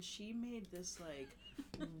She made this like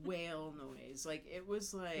whale noise. Like it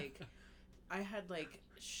was like I had like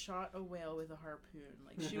shot a whale with a harpoon.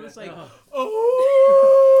 Like she was like,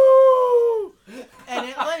 oh, and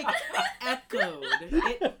it like echoed.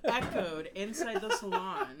 It echoed inside the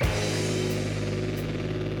salon.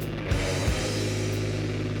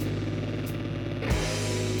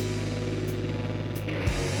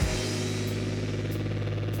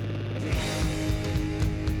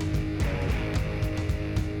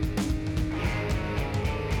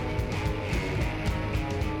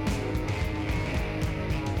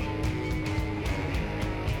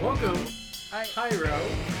 Welcome, Pyro.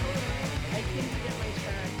 I came to get my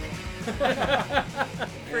check.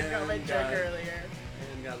 Forgot my check earlier.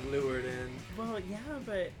 And got lured in. Well, yeah,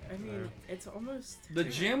 but I mean, it's almost. The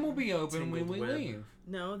gym will be open when we Tangled web. leave.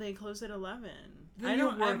 No, they close at 11. Then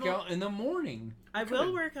you'll work out in the morning. I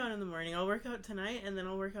will work out in the morning. I'll work out tonight, and then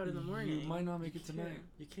I'll work out in the morning. You might not make it tonight.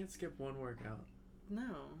 You can't skip one workout.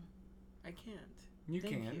 No, I can't. You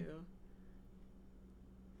Thank can. you.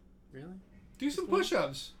 Really? Do some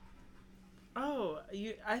push-ups. Oh,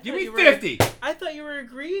 you. I Give thought me you 50. I thought you were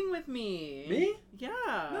agreeing with me. Me? Yeah.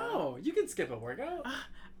 No, you can skip a workout.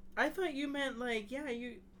 I thought you meant like, yeah,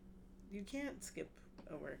 you can't skip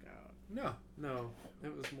a workout. No,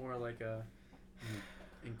 it was more like a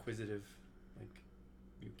inquisitive, like,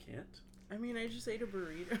 you can't? I mean, I just ate a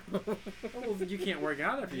burrito. Oh, well, you can't work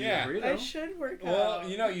out if you Yeah. eat a burrito. I should work out.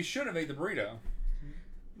 Well, you should have ate the burrito.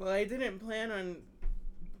 Well, I didn't plan on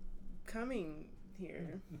coming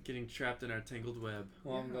here. Getting trapped in our tangled web.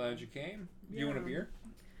 Well, I'm glad you came. Yeah. You want a beer?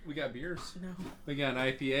 We got beers. No. We got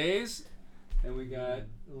IPAs, and we got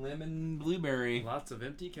lemon blueberry. Lots of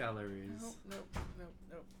empty calories. Nope.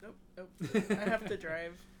 I have to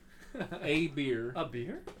drive. A beer. A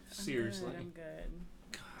beer? Seriously. I'm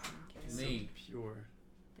good. So Me. pure.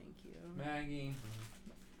 Thank you. Maggie.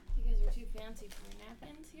 You guys are too fancy for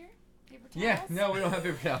napkins here? Paper towels? Yeah, no, we don't have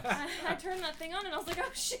paper towels. I turned that thing on and I was like, oh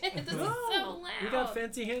shit, this is so loud. We got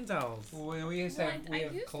fancy hand towels. Well, we have, Well, I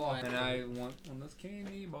have used cloth, one. and I want one of those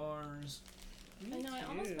candy bars. I know, I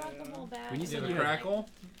almost brought the whole bag. When you You said have you a had- crackle?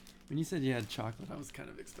 When you said you had chocolate, I was kind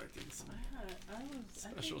of expecting some. I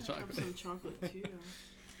Special think I have chocolate. some chocolate too.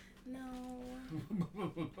 No.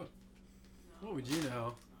 What would you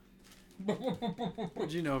know? What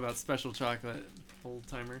would you know about special chocolate, old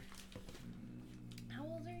timer? How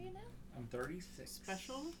old are you now? I'm 36.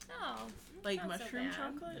 Special? Oh. Like not so mushroom bad.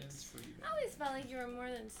 chocolate? That's pretty I always felt like you were more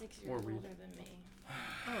than 6 years Or older weed. than me.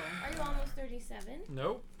 Oh. Are you almost 37?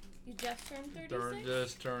 Nope. You just turned 36?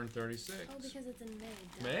 Just turned 36. Oh, because it's in May.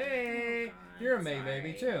 duh. May. Oh, God, You're a May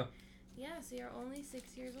baby sorry. too. Yeah, so you're only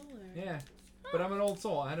 6 years older. Yeah. But I'm an old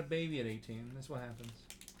soul. I had a baby at 18. That's what happens.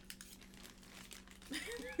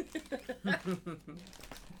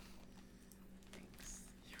 Thanks.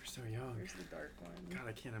 You're so young. Here's the dark one. God,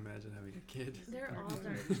 I can't imagine having a kid. They're all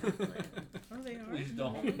dark chocolate. Oh, they are? Please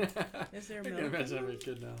don't. Is there I milk? can't imagine in having a them?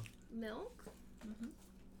 kid now. Milk? Mhm.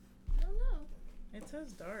 I don't know. It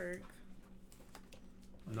says dark.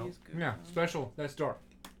 Nope. Please Google. Yeah, special. That's dark.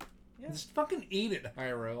 Yeah. Just fucking eat it,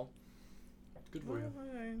 Hyro. Good for Well, you.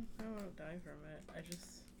 I won't die from it. I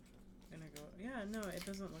just gonna go. Yeah, no, it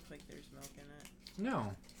doesn't look like there's milk in it.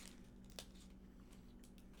 No.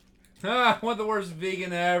 Ah, what the worst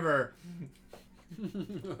vegan ever.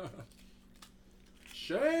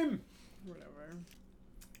 Shame. Whatever.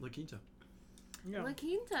 La Quinta. Yeah. La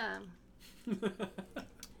Quinta.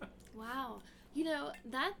 Wow. You know,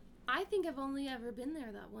 that, I think I've only ever been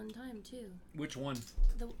there that one time, too. Which one? It's,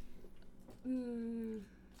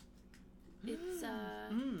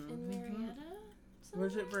 Mm. in Marietta?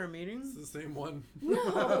 Was it somewhere? for a meeting? It's the same one. No.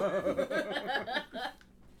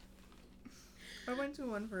 I went to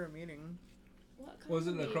one for a meeting. What kind Was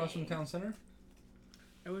of it across from meeting? Town Center?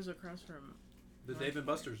 It was across from. The Dave and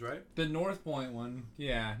Buster's, right? The North Point one.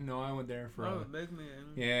 Yeah, no, I went there for Oh, big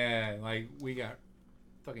meeting. yeah, like we got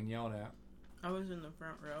fucking yelled at. I was in the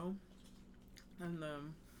front row, and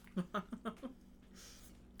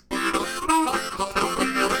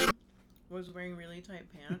was wearing really tight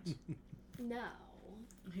pants. No.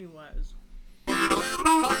 He was.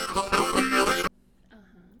 Uh-huh.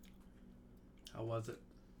 How was it?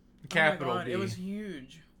 Capital Oh my God, B. it was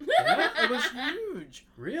huge. It was huge.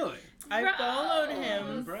 Really? I followed I'm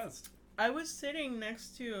him. impressed. I was sitting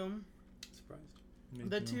next to Surprised. Me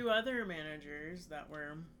the too. two other managers that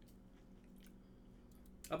were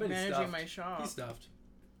I bet he's managing stuffed. my shop. He's stuffed.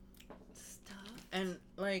 Stop. And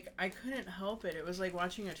like I couldn't help it. It was like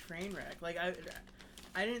watching a train wreck. Like I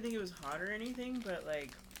didn't think it was hot or anything, but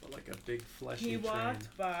like like a big fleshy He train.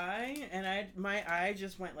 walked by, and my eye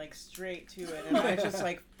just went like straight to it, and I just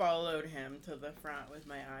like followed him to the front with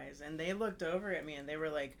my eyes, and they looked over at me, and they were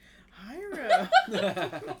like, "Hyra,"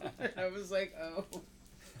 and I was like, "Oh,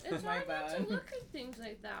 It's my hard not bad." to look at things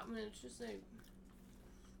like that when it's just like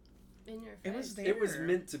in your face. It was there. It was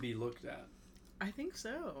meant to be looked at. I think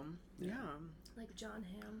so. Yeah. Like John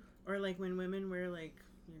Hamm. Or like when women wear like,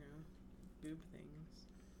 you know, boob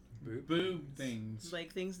things. Boob things.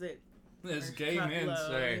 Like things that As are gay cut men low,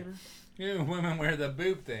 say, you know? you women wear the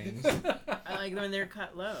boob things. I like when they're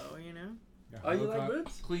cut low, you know? Oh, you Low like cut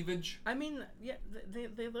boobs? Cleavage. I mean, yeah,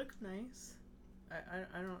 they look nice.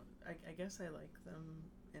 I guess I like them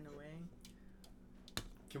in a way.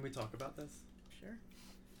 Can we talk about this? Sure.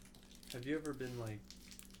 Have you ever been like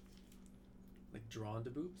drawn to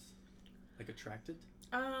boobs? Like attracted?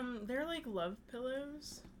 They're like love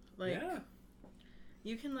pillows. Like yeah.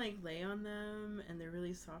 you can like lay on them and they're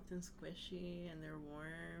really soft and squishy and they're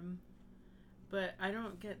warm. But I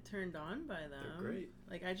don't get turned on by them. They're great.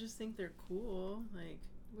 Like I just think they're cool. Like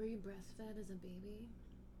Were you breastfed as a baby?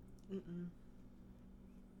 mm-mm.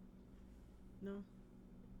 No.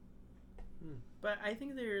 Hmm. But I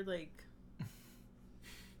think they're like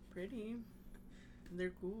pretty.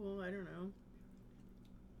 They're cool. I don't know.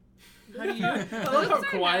 How do you I love how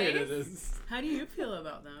Boobs are quiet nice. it is. How do you feel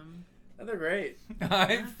about them? And they're great.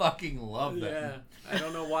 I fucking love them. Yeah. I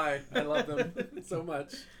don't know why. I love them so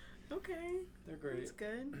much. Okay, They're great. that's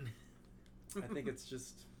good. I think it's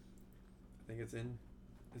in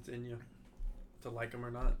you to like them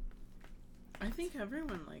or not. I think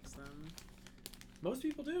everyone likes them. Most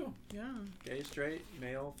people do. Yeah, Gay, straight,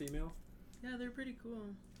 male, female. yeah, they're pretty cool.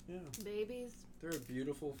 Yeah. Babies. They're a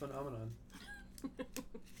beautiful phenomenon.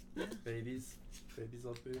 Babies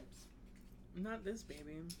love boobs. Not this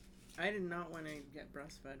baby. I did not want to get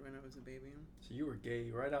breastfed when I was a baby. So you were gay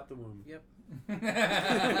right out the womb. Yep. Get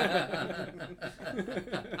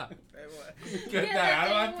Get that out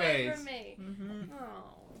thing of my away face. from me. Mm-hmm.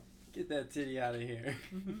 Oh. Get that titty out of here.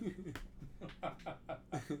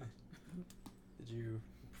 Did you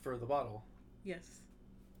prefer the bottle? Yes.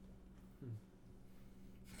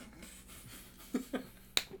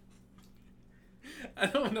 I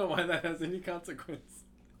don't know why that has any consequence.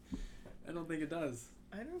 I don't think it does.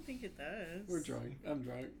 I don't think it does. We're drunk. I'm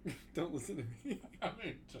drunk. Don't listen to me.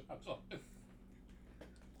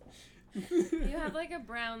 You have like a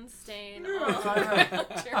brown stain all I around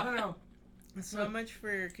don't know. So much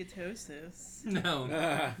for ketosis. No.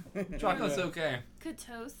 Ah. Chocolate's okay.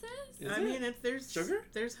 Ketosis? Is I it? mean, there's Sugar?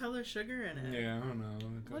 There's hella sugar in it. Yeah, I don't know.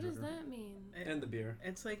 What does that mean? And the beer.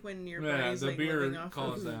 It's like when your Yeah, body's the like beer living off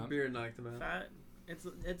calls of that. Beer knocked him out. fat.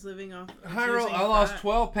 It's living off. It's Hyro, using I lost fat.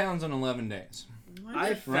 12 pounds in 11 days.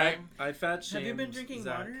 Wonderful. Right. I fat shamed Have you been drinking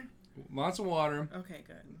Zach. water? Lots of water. Okay,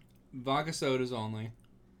 good. Vodka sodas only.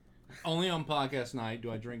 Only on podcast night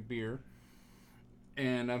do I drink beer.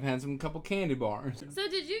 And I've had some couple candy bars. So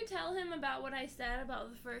did you tell him about what I said about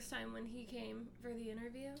the first time when he came for the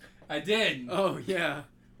interview? I did. Oh yeah.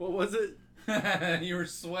 What was it? You were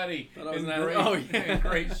sweaty. Thought I was in an great, oh yeah.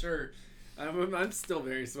 great shirt. I'm still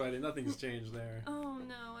very sweaty. Nothing's changed there. Oh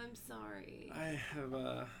no, I'm sorry. I have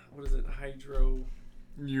what is it? Hydro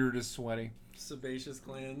You're just sweaty. sebaceous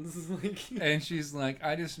glands. Like And she's like,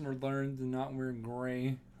 I just learned to not wear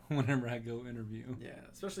gray whenever I go interview. yeah,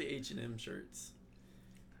 especially H&M shirts.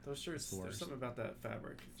 Those shirts. It's the There's worst. something about that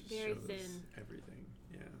fabric. It just Very shows thin. everything.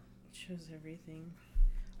 Yeah. Shows everything.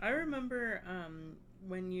 I remember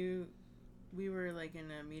when we were like in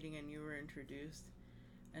a meeting and you were introduced,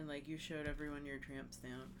 and like you showed everyone your tramp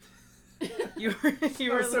stamp. You I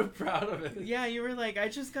were was so proud of it. yeah, you were like, I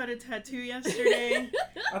just got a tattoo yesterday.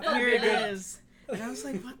 I thought Here it'd it be a good. is. And I was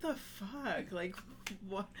like, what the fuck? Like,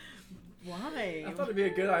 what? Why? I thought it'd be a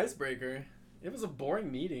good icebreaker. It was a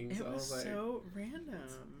boring meeting, It so I was was like, so random.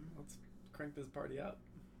 let's crank this party up.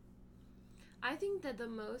 I think that the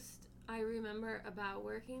most I remember about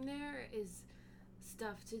working there is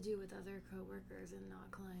stuff to do with other coworkers and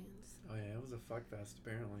not clients. Oh yeah, it was a fuck fest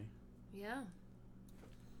apparently. Yeah.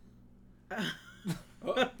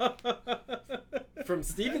 From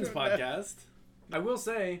Steven's podcast, I will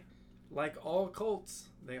say, like all cults,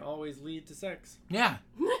 they always lead to sex. Yeah.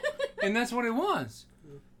 And that's what it was.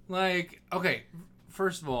 Like, okay,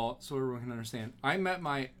 first of all, so everyone can understand, I met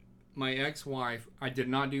my ex-wife. I did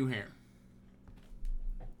not do hair.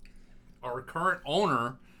 Our current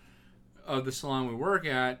owner of the salon we work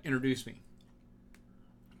at introduced me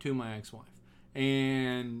to my ex-wife.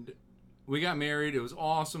 And we got married. It was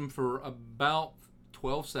awesome for about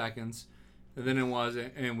 12 seconds. And then it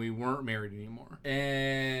wasn't, and we weren't married anymore.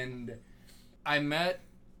 And I met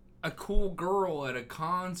a cool girl at a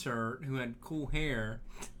concert who had cool hair.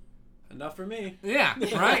 Enough for me. Yeah,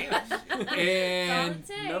 right. And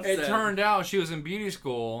Enough it said. turned out she was in beauty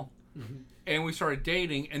school, and we started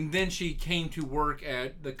dating, and then she came to work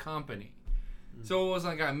at the company. So it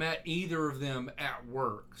wasn't like I met either of them at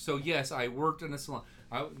work. So yes, I worked in a salon.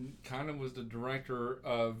 I kind of was the director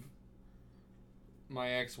of my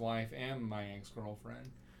ex-wife and my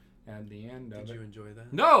ex-girlfriend at the end of Did it. you enjoy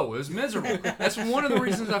that? No, it was miserable. That's one of the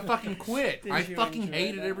reasons I fucking quit. Did I you fucking enjoy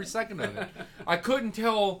hated that? every second of it. I couldn't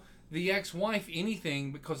tell the ex-wife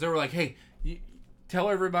anything because they were like, hey, tell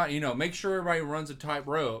everybody, make sure everybody runs a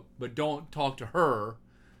tightrope, but don't talk to her.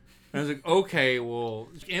 And I was like, okay, well,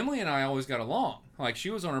 Emily and I always got along. Like, she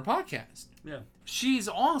was on her podcast. Yeah. She's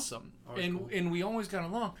awesome. Always And cool. and we always got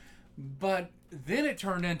along. But then it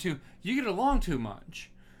turned into, you get along too much.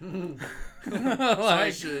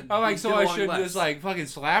 I should I'm like, get so I along should less. just like fucking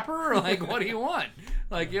slap her? Or like, what do you want?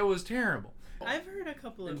 Like, it was terrible. I've heard a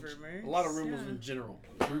couple of rumors. A lot of rumors yeah. in general.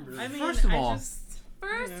 I mean, First of all-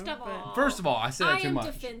 First of all, First of all, I said that I too am much.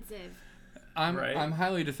 defensive. Right. I'm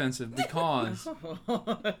highly defensive because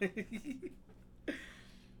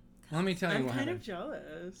let me tell you I'm what kind happened. of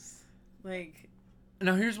jealous. Like,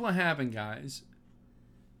 Now here's what happened, guys.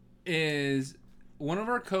 Is one of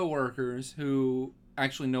our coworkers who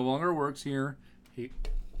actually no longer works here. He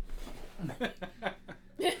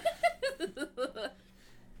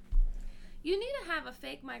You need to have a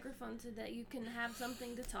fake microphone so that you can have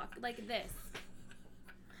something to talk like this.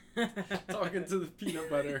 Talking to the peanut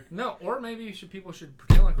butter. no, or maybe people should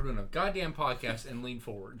pretend like we're doing a goddamn podcast and lean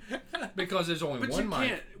forward because there's only But one you mic.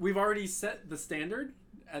 can't. We've already set the standard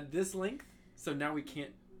at this length, so now we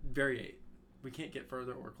can't variate. We can't get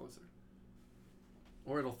further or closer.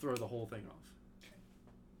 Or it'll throw the whole thing off.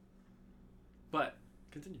 But,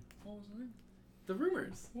 continue. What was it? The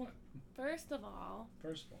rumors. What? First of all,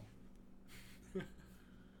 First of all.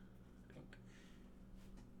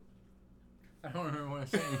 I don't remember what I was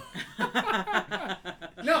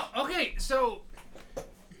saying. No, okay, so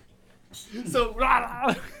So,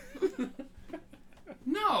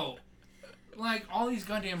 no, like all these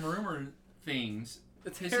goddamn rumor things.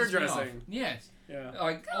 it's pisses me off. hairdressing. Yes, Yeah.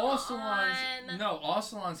 like Come all salons. on. No, all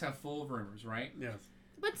salons have full of rumors, right? Yes.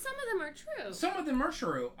 but some of them are true. Some of them are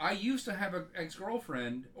true. I used to have an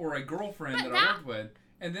ex-girlfriend or a girlfriend But that I that- worked with,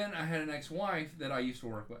 and then I had an ex-wife that I used to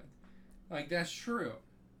work with. Like that's true.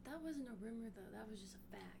 That wasn't a rumor though. That was just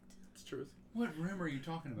a fact. It's truth. What rumor are you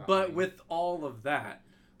talking about? But man? with all of that,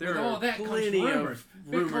 there With are all that comes plenty rumors. of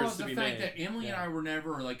rumors Because to the be fact made. that Emily and Yeah. I were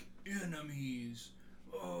never like enemies.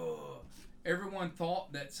 Oh, everyone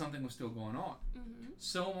thought that something was still going on. Mm-hmm.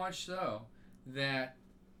 So much so that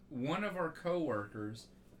one of our coworkers,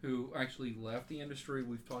 who actually left the industry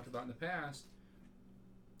we've talked about in the past,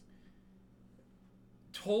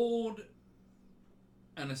 told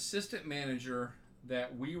an assistant manager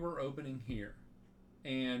that we were opening here,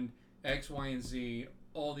 and X, Y, and Z,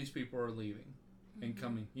 all these people are leaving and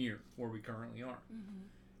coming here where we currently are,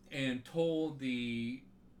 and told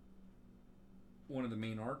one of the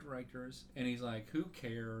main art directors, and he's like, who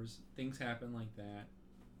cares, things happen like that,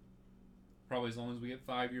 probably as long as we get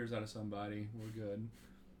 5 years out of somebody, we're good,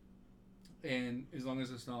 and as long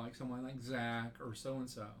as it's not like someone like Zach or so and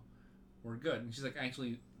so, we're good. And she's like,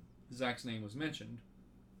 actually Zach's name was mentioned.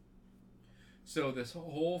 So this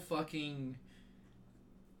whole fucking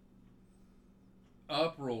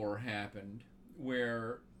uproar happened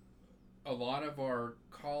where a lot of our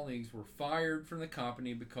colleagues were fired from the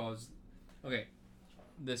company because, okay,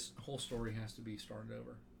 this whole story has to be started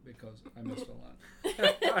over because I missed a lot.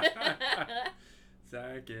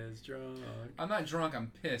 Zach is drunk. I'm not drunk,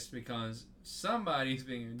 I'm pissed because somebody's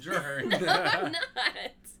being a jerk. No, I'm not.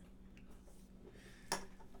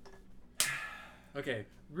 Okay,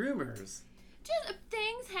 rumors. Just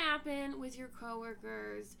things happen with your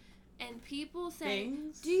coworkers, and people say,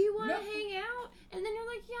 Things? "Do you want to No. hang out?" And then you're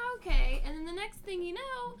like, "Yeah, okay." And then the next thing you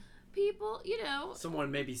know, people,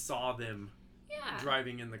 Someone maybe saw them yeah.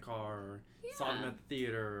 driving in the car, or saw them Yeah. at the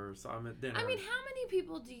theater, or saw them at dinner. I mean, how many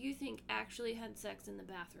people do you think actually had sex in the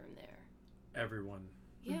bathroom there? Everyone.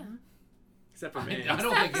 Yeah. Except for me. I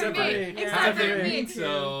don't Except think for anybody. me. I Except for don't me. think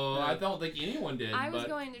so. Yeah. I don't think anyone did. I was but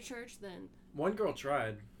going to church then. One girl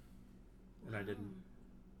tried, and I didn't.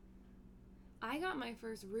 I got my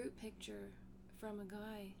first root picture from a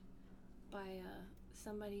guy by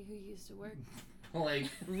somebody who used to work. like,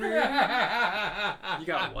 You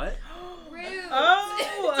got what? Root.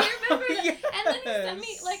 Oh! Do you remember that? And then he sent me,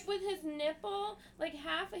 Yes. like, with his nipple, like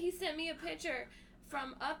half, he sent me a picture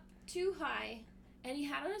from up too high, and he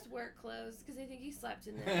had on his work clothes, because I think he slept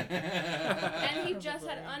in there. And he just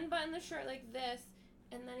had unbuttoned the shirt like this,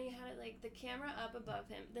 and then he had it like the camera up above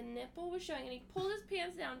him. The nipple was showing, and he pulled his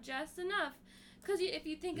pants down just enough, because if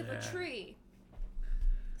you think of a tree,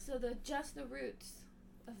 so just the roots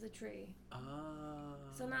of the tree.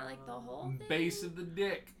 So not like the whole thing. Base of the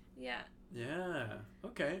dick. Yeah. Yeah.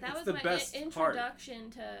 Okay. That it's was the my best part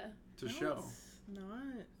introduction to No, show. It's not.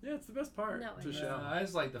 Yeah, it's the best part No, to it's show.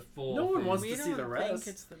 That's like the full. No one thing. wants We to don't see the rest.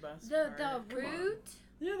 think it's the best the part. the root.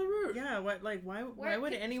 Yeah, the root. Yeah, what? Like, why Where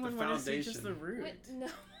would could- anyone The want to see just the foundation. root? Wait, no,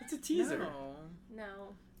 It's a teaser. no.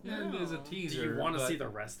 Yeah, it is a No. teaser. Do you want to but- see the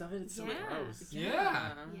rest of it? It's so Yeah. gross.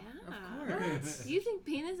 Yeah. Yeah. Of course. You think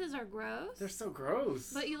penises are gross? They're so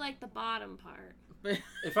gross. But you like the bottom part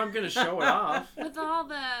If I'm gonna show it off, with all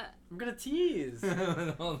the. I'm gonna tease.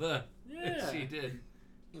 All the Yeah. she did.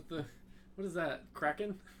 With the what is that?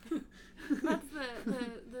 Kraken? That's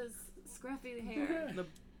the scruffy hair. The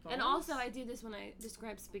And balls? also, I do this when I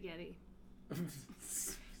describe spaghetti.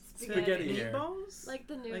 Spaghetti hair. Meatballs? Like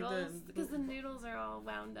the Like noodles, because the noodles are all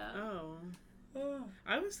wound up. Oh. Oh.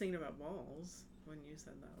 I was thinking about balls when you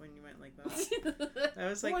said that, when you went like that. I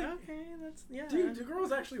was like, Like- okay, that's, yeah. Do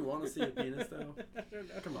girls actually want to see a penis though? I don't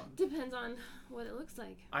know. Come on. Depends on what it looks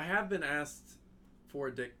like. I have been asked for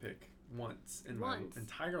a dick pic once in Once. my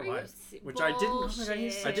entire Are you life. se- which I didn't- Oh my God, he's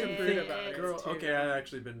Bullshit. such I a didn't prude think about it, girl. too. Okay, I've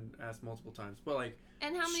actually been asked multiple times, but like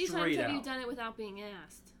And how many times Straight have you out. done it without being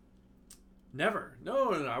asked? never.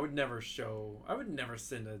 No. I would never show. I would never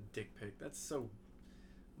send a dick pic. That's so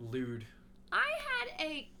lewd. I had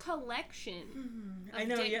a collection of I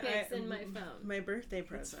know, dick yeah. pics in my phone. My birthday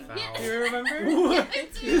present. foul. Yeah. Do you remember? What?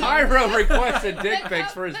 Hyro requested dick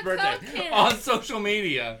pics for his The birthday Coke can. on social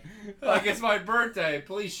media. Like, it's my birthday,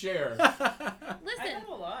 please share. I Listen, had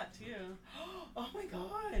a lot too. Oh my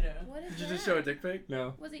god. what is Did you that? just show a dick pic?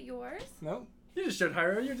 No. Was it yours? No. You just showed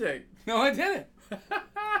Hyro your dick. No, I didn't.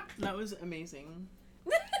 That was amazing.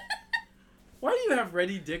 Why do you have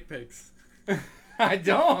ready dick pics? I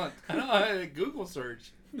don't. I don't have a Google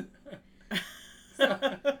search.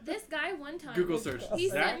 This guy one time. Google search. He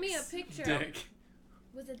sent me a Zach's picture. Dick.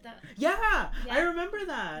 Was it that? Yeah, Yeah. I remember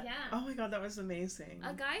that. Yeah. Oh my god, that was amazing.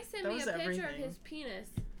 A guy sent That me was a picture of everything. his penis,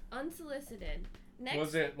 unsolicited. Next,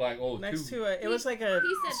 Was it like, Next two? to it, it He- was like a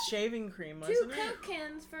he said shaving cream, two wasn't it? Coke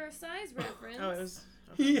cans for size reference. Oh, it was.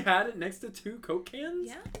 He had it next to 2 Coke cans?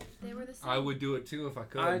 Yeah, they were the same. I would do it too if I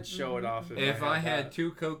could. I'd show it off if I had that.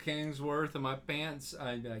 2 cocaine's worth of my pants,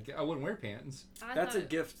 I'd be like, I wouldn't wear pants. I That's a thought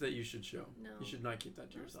gift that you should show. No. You should not keep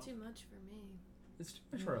that to that was yourself. too much for me. It's too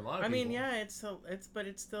much for a lot of I people. mean, yeah, it's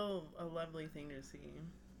still a lovely thing to see.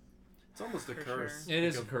 It's almost a For curse. It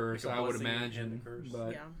is Like a curse, like a I would blessing and a imagine. curse.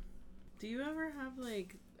 But Yeah. Do you ever have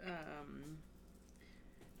like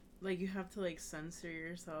you have to like censor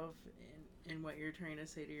yourself in what you're trying to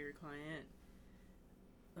say to your client?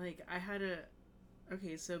 Like I had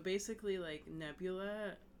okay, so basically like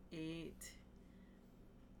Nebula ate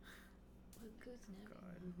Who's Nebula?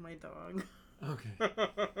 God, my dog. Okay.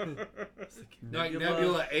 It's like like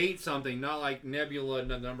Nebula 8 something, not like Nebula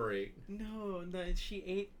number 8. No, she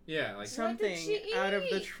ate Yeah, like something she out of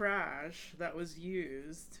the eat? trash that was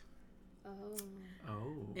used. Oh.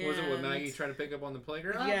 Oh. was it what and- Maggie tried to pick up on the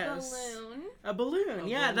playground? A Yes. balloon. A balloon. A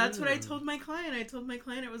Yeah, that's what I balloon. told my client. I told my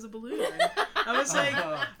client it was a balloon. I was like,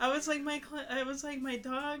 I was like, my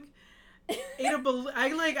dog ate a balloon.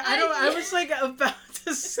 I was like about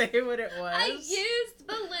to say what it was. I used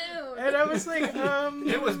balloon. And I was like,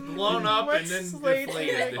 It was blown up and what's then Slate's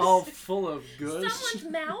deflated. next? all full of gush. Someone's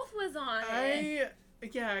mouth was on it.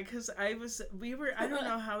 Because I don't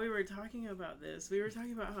know how we were talking about this. We were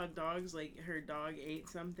talking about how dogs, like, her dog ate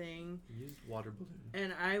something. Used water balloon.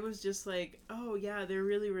 And I was just like, oh, yeah, they're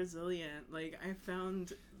really resilient. Like, I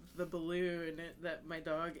found the balloon that my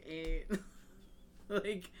dog ate,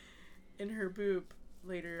 like, in her boop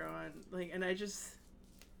later on. Like, and I just...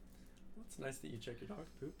 It's nice that you check your dog's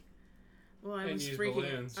poop. Well, I And was use freaking...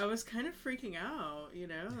 balloons. I was kind of freaking out, you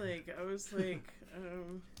know? Like, I was like,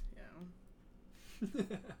 yeah.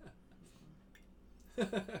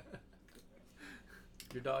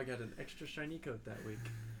 Your dog had an extra shiny coat that week.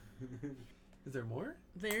 Is there more?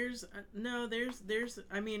 There's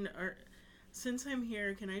I mean, since I'm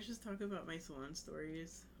here, can I just talk about my salon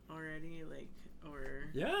stories already? Like, or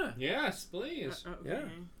Yeah. Yes, please. okay, Yeah.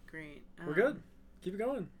 great. We're good. Keep it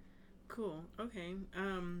going. Cool. Okay.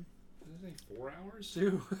 Is it 4 hours?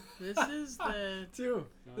 2. This is the 2.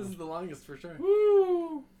 This is the longest for sure.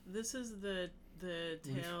 Woo! this is the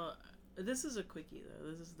tale. This is a quickie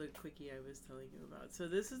though. This is the quickie I was telling you about. So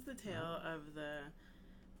this is the tale of the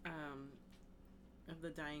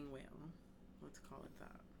dying whale. Let's call it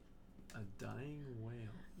that. A dying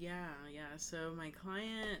whale. Yeah. So my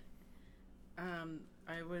client,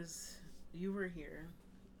 I was you were here.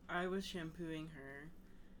 I was shampooing her,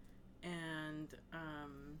 and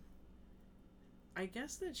I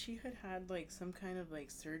guess that she had like some kind of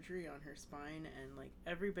like surgery on her spine, and like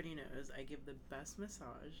everybody knows I give the best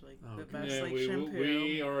massage, like the best Yeah, like we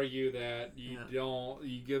shampoo. argue that you Yeah. don't.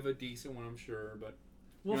 You give a decent one, I'm sure, but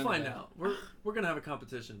We'll None of find that. out. We're gonna have a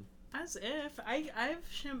competition. As if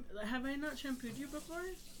have I not shampooed you before?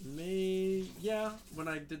 Yeah, when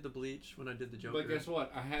I did the bleach, when I did the Joker. but guess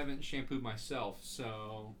what? I haven't shampooed myself,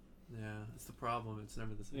 so Yeah, it's the problem. It's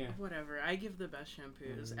never the same. yeah. Whatever. I give the best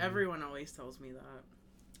shampoos. Mm. Everyone always tells me that,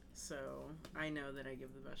 so I know that I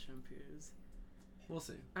give the best shampoos. We'll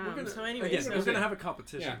see. So anyways, again, so- we're gonna have a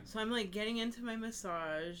competition. Yeah. So I'm like getting into my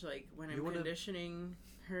massage, like when You I'm wanna- conditioning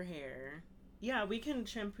her hair. Yeah, we can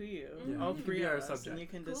shampoo you, Yeah, all you can three be our of us, subject. and you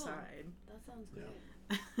can Cool. decide. That sounds Yeah.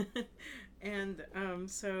 great. And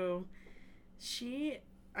so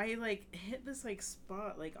I like hit this like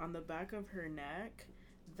spot like on the back of her neck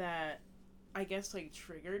that I guess like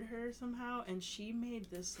triggered her somehow, and she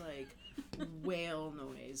made this like whale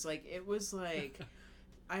noise. Like it was like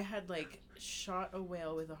I had like shot a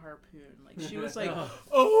whale with a harpoon. Like she was like,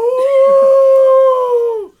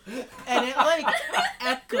 oh, and it like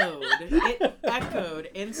echoed. It echoed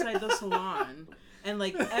inside the salon, and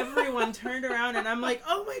like everyone turned around, and I'm like,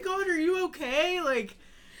 oh my god, are you okay? Like.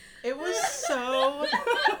 It was so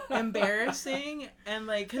embarrassing, and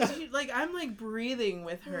like, cause like I'm like breathing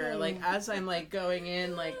with her, like as I'm like going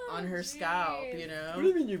in, like on her scalp, you What do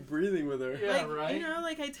you know. mean you're breathing with her? Yeah, Like right? you know,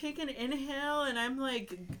 like I take an inhale, and I'm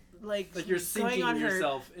like Like you're sinking going on her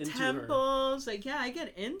yourself into her. temples. Like yeah, I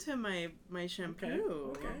get into my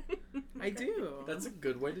shampoo. Okay. I do. That's a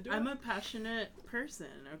good way to do I'm it. a passionate person.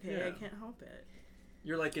 Okay, I Yeah. can't help it.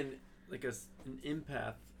 You're like an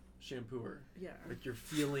empath shampooer. Yeah. Like you're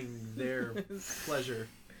feeling their pleasure.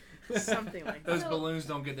 Something like that. Those balloons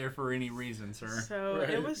don't get there for any reason, sir. So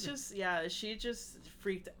Right. it was just she just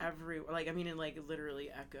freaked like I mean it like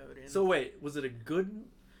literally echoed. And So wait, was it a good?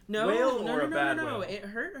 no, whale no, or no, a no, bad no, no, whale? it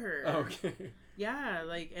hurt her. Okay. Yeah,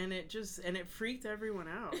 like and it freaked everyone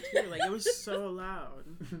out too. Like it was so loud.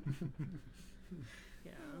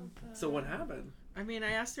 Yeah. So what happened? I mean,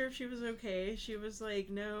 I asked her if she was okay. She was like,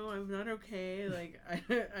 "No, I'm not okay. Like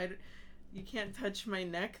you can't touch my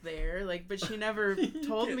neck there." Like, but she never You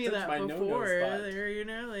told can't me touch that my no-no before. spot. There, you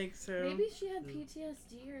know, like so. Maybe she had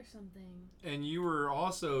PTSD or something. And you were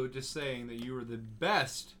also just saying that you were the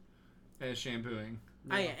best at shampooing.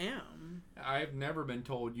 I am. I've never been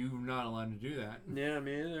told you're not allowed to do that. Yeah,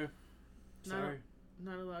 me either. No. Sorry.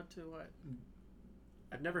 Not allowed to what?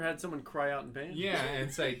 I've never had someone cry out in pain. Yeah,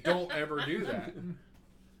 and say, don't ever do that.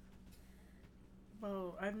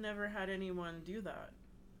 Well, I've never had anyone do that,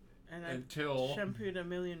 and I've Until. shampooed a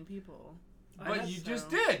million people. But you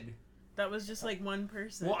just so- did. That was just like one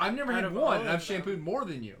person. Well, I've never out had of all one. of I've them. shampooed more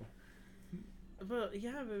than you. But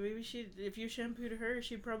yeah, but maybe if you shampooed her,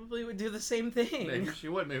 she probably would do the same thing. Maybe she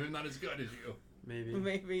would. Maybe not as good as you. Maybe.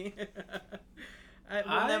 Maybe.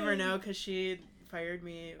 We'll never know because she fired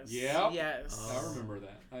me. Yep. Yes. Oh. I remember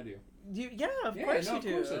that. I do. Of Yeah, course no, you of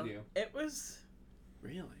do. course I do. It was.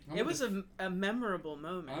 Really? It was a memorable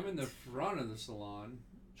moment. I'm in the front of the salon.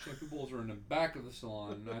 Shampoo bowls are in the back of the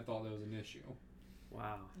salon, and I thought that was an issue.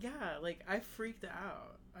 Wow. Yeah, like I freaked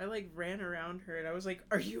out. I like ran around her and I was like,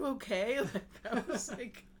 "Are you okay?" Like I was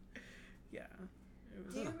like, yeah. It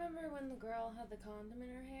was, Do you remember when the girl had the condom in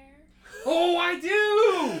her hair? Oh, I do!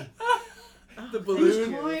 oh, the thank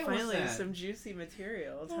balloon? you. Client was Finally, that? some juicy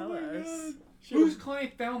material. Oh Tell my us. God. Whose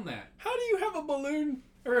client found that? How do you have a balloon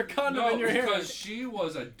or a condom No, in your hair? because she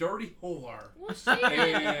was a dirty whore. Well,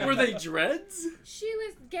 And Were they dreads? she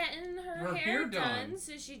was getting her, Her hair hair done, done.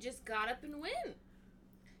 so she just got up and went.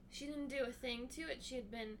 She didn't do a thing to it. She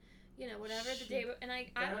had been, whatever the She day. And I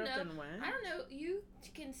Got don't up know. and went? I don't know. You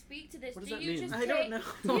can speak to this. What does do that you mean? just I don't know.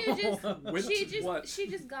 You just, Went she to just what? she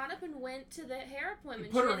just got up and went to the hair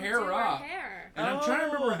appointment. Put She her didn't hair do up. Her hair. And I'm trying to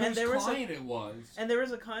remember and whose there was a- client it was. And there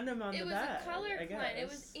was a condom on It the was back. a color I client. It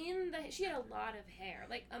was guess. in the. She had a lot of hair,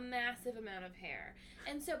 like a massive amount of hair.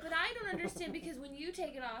 And so, but I don't understand because when you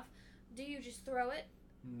take it off, do you just throw it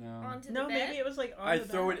No. onto No, the bed? maybe it was like on I the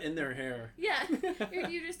throw back. it in their hair. Yeah, or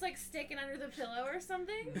do you just like stick it under the pillow or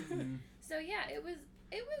something? Mhm. So yeah, it was,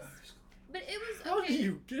 but it was How okay. do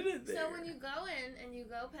you get it there? So when you go in and you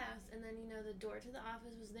go past, and then the door to the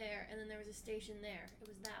office was there, and then there was a station there. It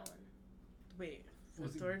was that one. Wait, the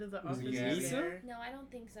Was it- door to the was it office Gabby? was there? No, I don't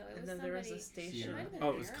think so. It And was then there was somebody. a station. It might have been Oh,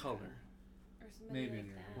 a it was haircut color. or somebody Maybe.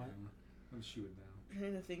 like that. What? She would know. I'm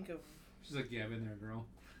trying to think of. She's like, yeah, I've been there, girl.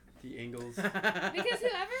 The angles. Because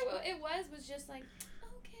whoever it was just like,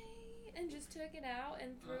 okay, and just took it out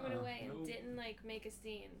and threw it away and nope. didn't like make a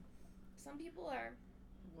scene. Some people are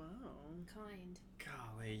Wow. kind.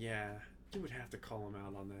 Golly, yeah. You would have to call them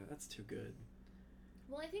out on that. That's too good.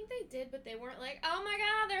 Well, I think they did, but they weren't like, oh my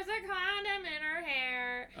god, there's a condom in her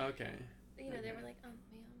hair. Okay. You know, they Okay. were like, ma'am,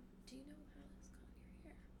 do you know how this got in your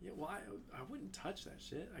hair? Yeah, well, I wouldn't touch that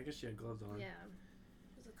shit. I guess she had gloves on. Yeah.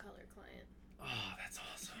 It was a color client. Oh, that's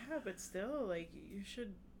awesome. Yeah, but still, like, you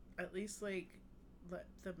should at least, like, let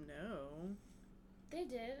them know. They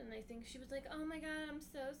did, and I think she was like, oh my god, I'm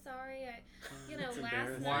so sorry. You know, That's last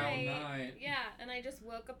embarrassing. Wild night. night. Yeah, and I just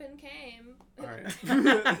woke up and came. All right.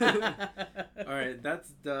 All right,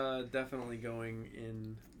 that's definitely going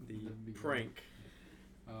in the That'd be prank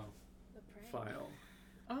Oh. The prank. file.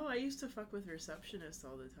 Oh, I used to fuck with receptionists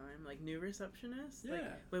all the time, like new receptionists. Yeah. Like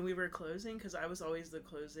when we were closing, because I was always the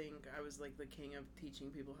closing. I was like the king of teaching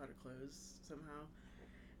people how to close somehow,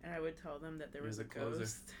 and I would tell them that there You're was a the closer.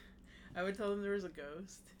 ghost. I would tell them there was a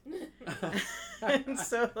ghost, and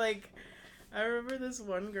so like, I remember this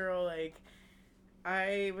one girl like.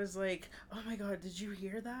 I was like, oh my god, did you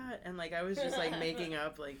hear that? And like, I was just like making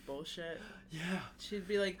up like bullshit. Yeah. She'd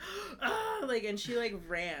be like, ah, like, and she like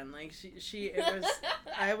ran, like it was.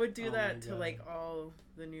 I would do Oh that my to God. like all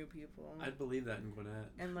the new people, I'd believe that in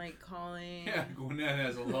Gwinnett. and like calling. Yeah, Gwinnett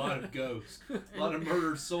has a lot of ghosts. A lot of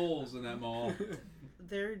murdered souls in that mall.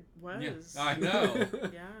 There was. Yeah, I know.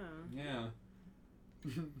 Yeah.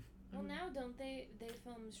 Yeah. Well, now don't they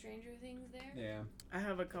film Stranger Things there? Yeah. I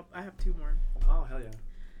have a couple. I have two more. Oh, hell yeah.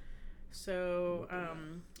 So,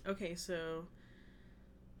 okay, so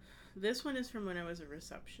this one is from when I was a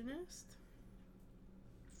receptionist.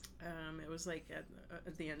 It was like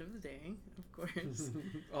at the end of the day, of course.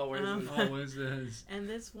 Always. Always is. And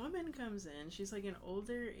this woman comes in. She's like an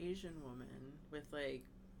older Asian woman with like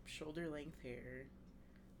shoulder length hair.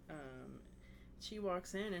 She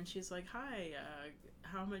walks in and she's like, "Hi,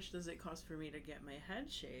 how much does it cost for me to get my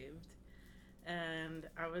head shaved?" And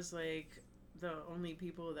I was like, the only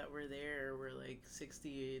people that were there were like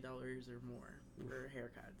 $60 or more for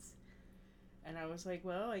haircuts. And I was like,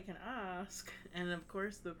 well, I can ask. And of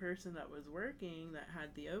course, the person that was working that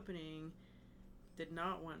had the opening did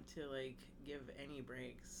not want to like give any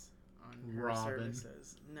breaks on her Robin.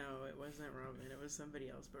 services. No, it wasn't Robin. It was somebody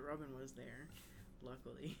else. But Robin was there,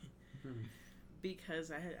 luckily,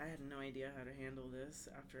 because I had no idea how to handle this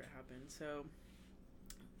after it happened. So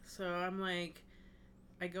I'm like,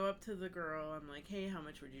 I go up to the girl. I'm like, hey, how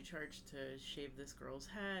much would you charge to shave this girl's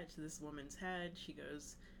head, to this woman's head? She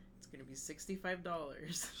goes, it's gonna be $65.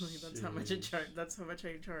 Like, that's how much I Sheesh. charge. That's how much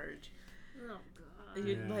I charge. Oh god.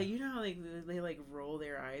 You, Yeah. like, you know how like they like roll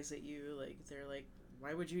their eyes at you, like they're like,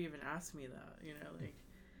 why would you even ask me that? You know, like.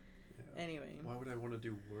 Yeah. Anyway, Why would I want to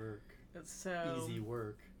do work? so Easy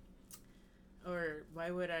work. or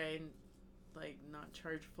why would I like not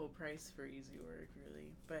charge full price for easy work, really?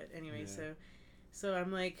 But anyway, Yeah. so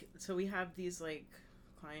I'm like, so we have these like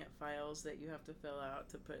client files that you have to fill out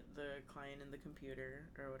to put the client in the computer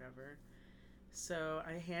or whatever. So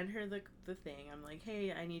I hand her the thing. I'm like,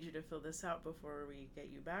 hey, I need you to fill this out before we get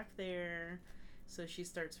you back there. So she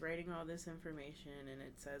starts writing all this information, and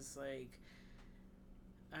it says like,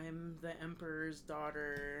 I'm the emperor's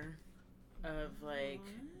daughter of like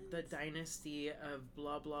the dynasty of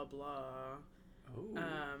blah blah blah. Oh.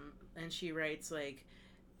 And she writes like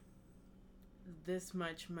this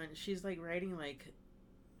much money. She's like writing like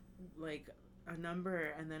a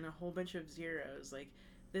number and then a whole bunch of zeros, like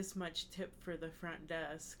this much tip for the front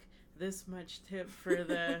desk, this much tip for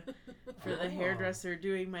the Oh. hairdresser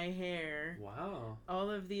doing my hair. Wow. All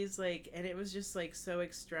of these like, and it was just like so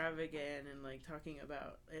extravagant and like talking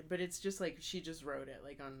about it, but it's just like she just wrote it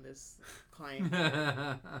like on this client.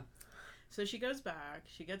 So she goes back,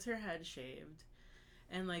 she gets her head shaved,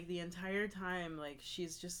 and like the entire time like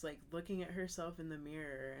she's just like looking at herself in the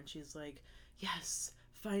mirror, and she's like, yes,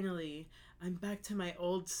 finally I'm back to my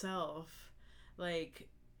old self. Like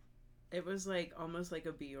it was like almost like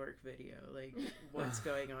a Bjork video, like what's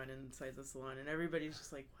going on inside the salon, and everybody's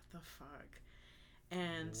just like, what the fuck?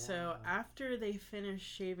 And so Wow. after they finished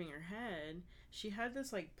shaving her head, she had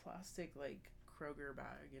this like plastic like Kroger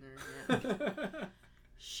bag in her hand.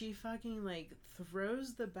 She fucking like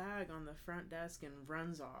throws the bag on the front desk and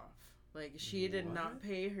runs off. Like she did not What?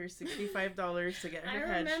 pay her $65 to get I her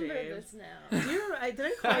head remember shaved. this now. Did I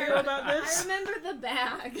tell you about I this? remember the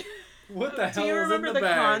bag. What the hell Do you is remember in the,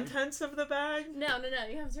 bag? contents of the bag? No,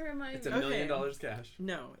 you have to remind It's me. $1 million Okay. cash.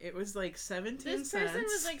 No, it was like 17 This cents. person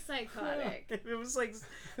was like psychotic. It was like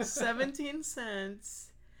 17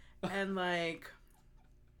 cents and like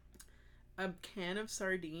a can of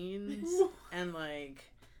sardines and like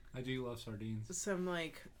I do love sardines. some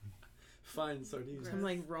like Fine sardines. some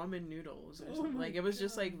like ramen noodles or Oh something. my Like it was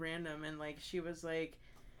just God. like random, and like she was like,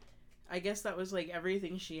 I guess that was like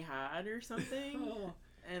everything she had or something. Oh,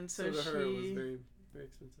 And so so to her it was she, very, very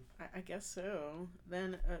expensive. I guess so.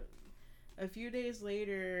 Then a few days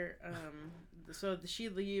later, so she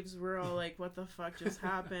leaves. We're all like, "What the fuck just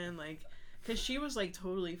happened?" Like, because she was like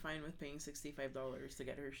totally fine with paying $65 to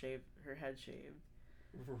get her head shaved.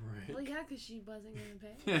 Right. Well, yeah, because she wasn't gonna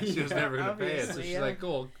pay. Yeah, she was Yeah, never gonna pay it, so obviously, she's yeah. like,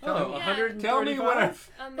 "Cool, Oh, tell, Yeah. 135? tell me whatever,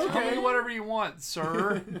 tell Okay. me whatever you want,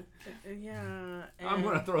 sir. Yeah, I'm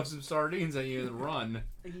gonna and- throw some sardines at you and run."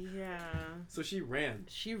 Yeah, So she ran.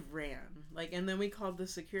 she ran. Like, and then we called the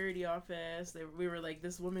security office. We were like,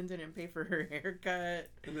 "This woman didn't pay for her haircut."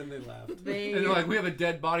 And then they laughed. They And they're like, "We have a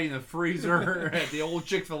dead body in the freezer at the old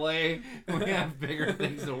Chick-fil-A. We have bigger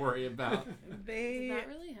things to worry about." Did they that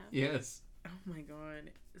really happen? Yes. Oh my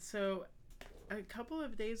god. So a couple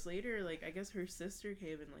of days later, like, I guess her sister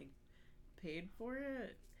came and like paid for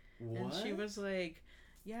it. What? And she was like,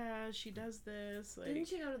 "Yeah, she does this." Like, Didn't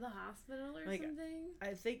she go to the hospital or like, something?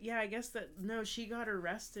 I think, yeah, I guess that no, she got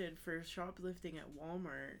arrested for shoplifting at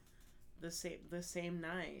Walmart the same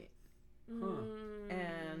night. Huh. Mm.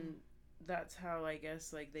 And that's how I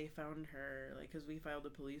guess like they found her, like, because we filed a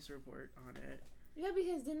police report on it. Yeah,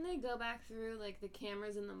 because didn't they go back through like the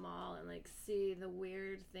cameras in the mall and like see the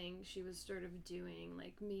weird things she was sort of doing,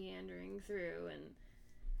 like meandering through, and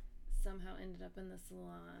somehow ended up in the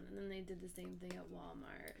salon. And then they did the same thing at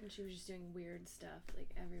Walmart, and she was just doing weird stuff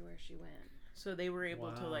like everywhere she went. So they were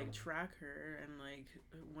able to Wow. like track her, and like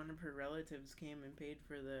one of her relatives came and paid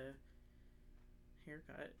for the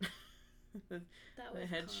haircut, That the was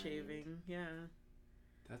head kind. shaving. Yeah,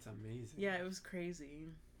 That's amazing. yeah, it was crazy.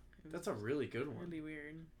 It was That's a really good one. really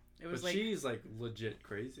weird. It was But like, she's like legit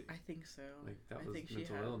crazy. I think so. Like, that I was think she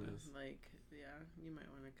mental had, illness. Like, yeah, you might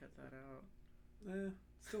want to cut that out.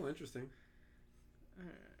 Still interesting.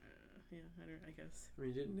 Yeah, I guess. I mean,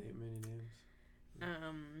 you didn't name many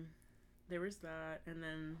names. There was that, and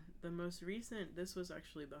then the most recent. This was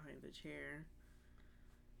actually behind the chair.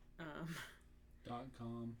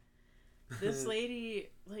 .com. This lady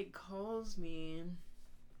like calls me,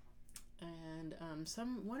 and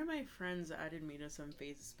one of my friends added me to some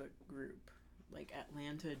Facebook group, like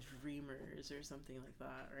Atlanta Dreamers or something like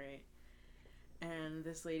that, right? And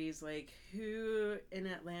this lady's like, "Who in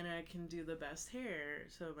Atlanta can do the best hair?"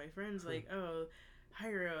 So my friend's like, "Oh,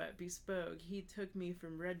 Hyro at Bespoke. He took me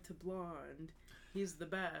from red to blonde. He's the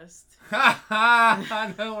best."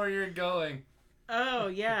 I know where you're going. Oh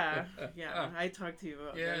yeah, yeah. I talked to you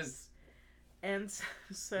about this. Yes. And Yeah,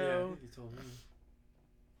 I so think you told me.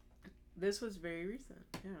 this was very recent.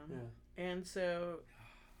 Yeah. Yeah. And so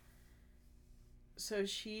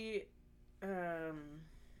she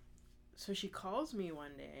calls me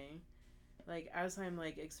one day, like as I'm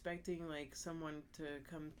like expecting like someone to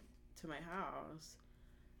come to my house,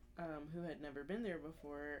 who had never been there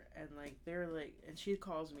before, and like they're like, and she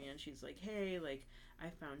calls me and she's like, "Hey, like I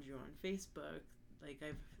found you on Facebook, like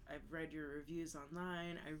I've read your reviews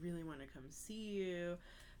online, I really want to come see you,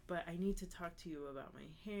 but I need to talk to you about my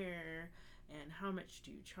hair, and how much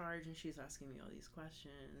do you charge?" And she's asking me all these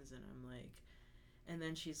questions, and I'm like, and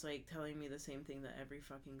then she's like telling me the same thing that every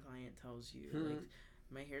fucking client tells you, like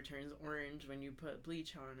my hair turns orange when you put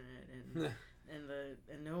bleach on it,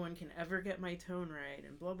 and no one can ever get my tone right,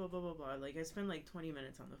 and blah blah blah blah blah. Like I spend like 20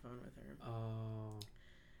 minutes on the phone with her. Oh.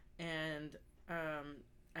 And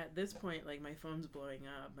at this point, like my phone's blowing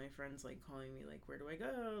up. My friend's like calling me, like, "Where do I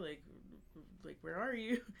go? Like where are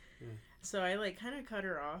you?" Yeah. So I like kind of cut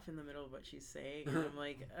her off in the middle of what she's saying. And I'm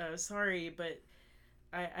like, "Sorry, but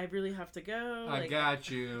I really have to go." I Like, got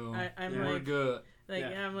you. I'm Yeah. We're like, good. like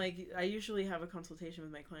Yeah. I'm like, I usually have a consultation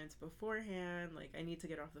with my clients beforehand. Like I need to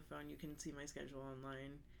get off the phone. You can see my schedule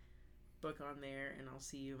online. Book on there, and I'll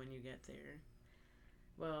see you when you get there.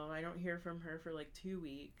 Well, I don't hear from her for like 2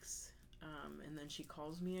 weeks, and then she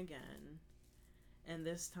calls me again, and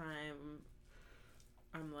this time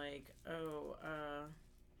I'm like, "Oh,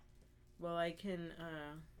 well, I can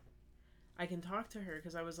talk to her,"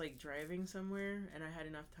 because I was like driving somewhere and I had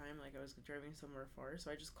enough time. Like I was driving somewhere far,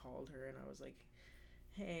 so I just called her and I was like,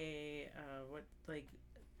 "Hey, what like?"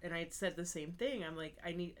 And I said the same thing. I'm like,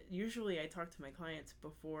 usually I talk to my clients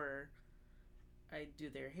before I do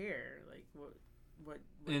their hair. Like what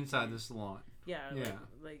Inside the salon. Yeah. Yeah.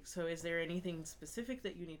 Like, so is there anything specific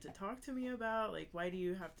that you need to talk to me about? Like, why do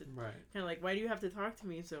you have to Right. kind of like, why do you have to talk to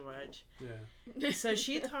me so much? Yeah. So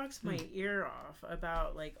she talks my ear off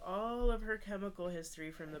about like all of her chemical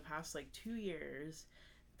history from the past like 2 years,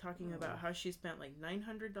 talking about how she spent like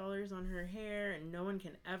 $900 on her hair and no one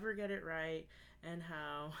can ever get it right, and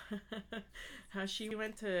how she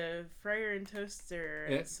went to Fryer and Toaster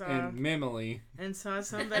and saw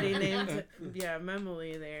somebody named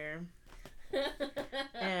Memily there.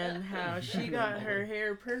 And how she got her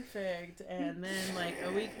hair perfect, and then like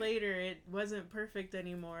a week later it wasn't perfect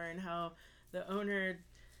anymore, and how the owner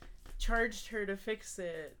charged her to fix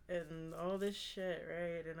it and all this shit,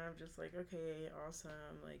 right? And I'm just like, okay, awesome,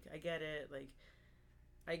 like I get it, like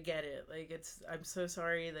I'm so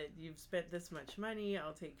sorry that you've spent this much money.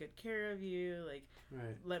 I'll take good care of you, like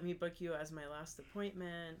Right. let me book you as my last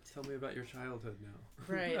appointment. Tell me about your childhood now.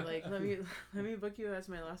 Right, like let me book you as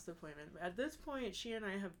my last appointment. At this point, she and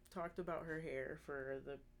I have talked about her hair for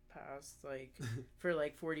the past for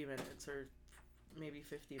 40 minutes or maybe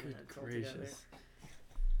 50 Good minutes gracious. altogether.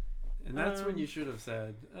 And that's when you should have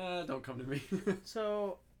said, don't come to me.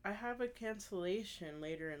 So I have a cancellation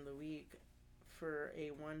later in the week for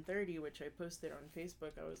a 1:30, which I posted on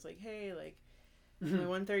Facebook. I was like, hey, like my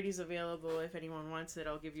 1:30 is available. If anyone wants it,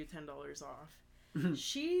 I'll give you $10 off.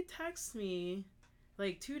 She texts me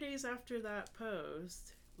like 2 days after that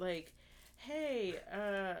post, like, hey,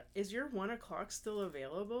 is your 1 o'clock still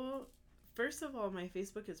available? First of all, my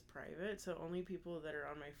Facebook is private, so only people that are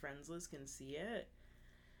on my friends list can see it.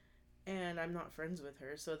 And I'm not friends with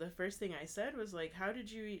her. So the first thing I said was like, how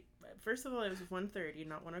did you first of all, it was 1:30,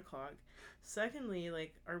 not 1 o'clock. Secondly,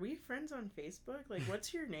 like, are we friends on Facebook? Like,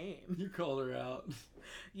 what's your name? You called her out.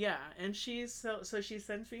 Yeah, and so she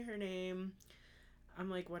sends me her name. I'm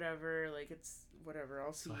like, whatever, like, it's whatever,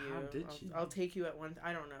 I'll see you. How did she? I'll take you at 1.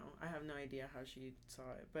 I don't know. I have no idea how she saw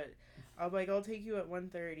it, but I'll take you at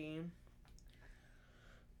 1:30.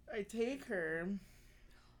 I take her,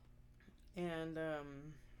 and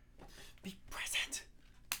Be present.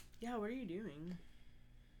 yeah, what are you doing?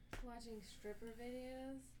 Watching stripper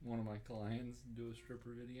videos. One of my clients do a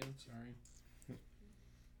stripper video. Sorry.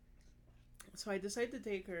 So I decide to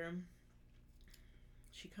take her.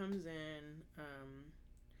 She comes in,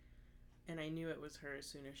 and I knew it was her as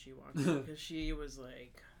soon as she walked in, because she was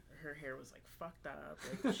like, her hair was like fucked up.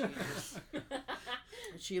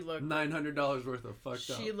 Like she looked $900 worth of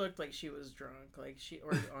fucked up. She looked like she was drunk, like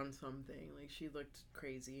or on something. Like she looked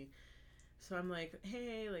crazy. So I'm like,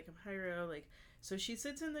 hey, like I'm Hyro, like. So she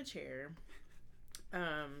sits in the chair,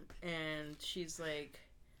 and she's like,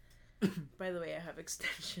 by the way, I have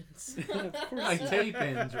extensions. Of course, like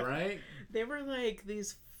tape-ins, right? They were like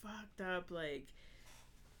these fucked up like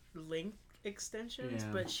link extensions,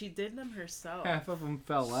 but she did them herself. Half of them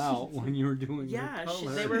fell out when you were doing Yeah, your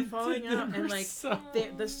color. they were falling out, and like herself.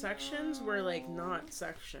 the sections were like not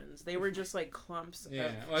sections. They were just like clumps. Yeah,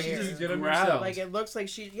 of like hair. you just did them Grabbed. yourself. Like it looks like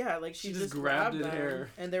she just grabbed grabbed the them, hair.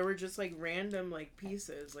 and there were just like random like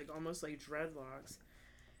pieces, like almost like dreadlocks.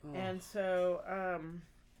 Oh. And so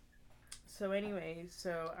anyway,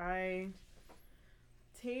 so I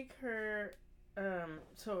take her,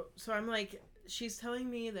 so I'm like, she's telling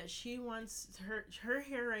me that she wants her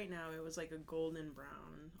hair right now, it was like a golden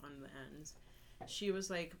brown on the ends. She was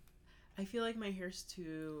like, I feel like my hair's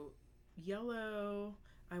too yellow.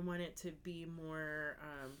 I want it to be more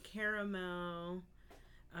caramel.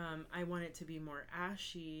 I want it to be more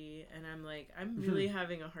ashy. And I'm like, I'm really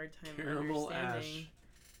having a hard time Caramel understanding. ash.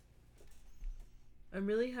 I'm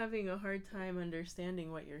really having a hard time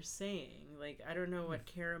understanding what you're saying. Like, I don't know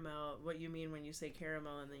what you mean when you say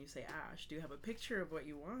caramel and then you say ash. Do you have a picture of what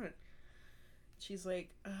you want? She's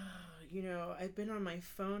like, I've been on my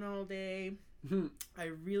phone all day. I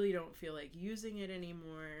really don't feel like using it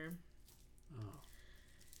anymore. Oh.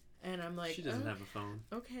 And I'm like, She doesn't have a phone.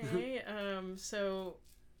 Okay, so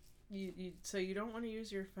you don't want to use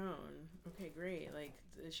your phone. Okay, great. Like,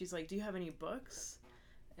 she's like, do you have any books?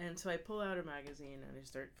 And so I pull out a magazine and I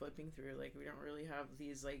start flipping through. Like, we don't really have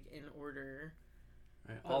these like in order.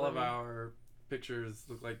 Right. All of our pictures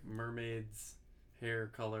look like mermaids, hair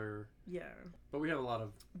color. Yeah. But we have a lot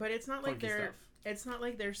of But it's not like stuff. it's not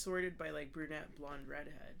like they're sorted by like brunette, blonde,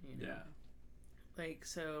 redhead. You know? Yeah. Like,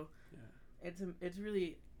 so. Yeah. It's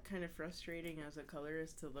really kind of frustrating as a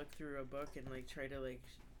colorist to look through a book and like try to like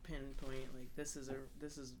pinpoint like this is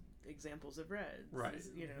examples of reds. Right.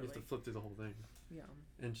 You know, you have to flip through the whole thing. Yeah.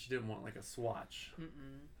 And she didn't want like a swatch.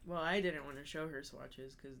 Well, I didn't want to show her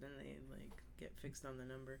swatches because then they like get fixed on the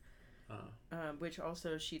number. Which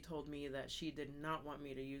also she told me that she did not want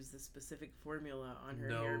me to use the specific formula on her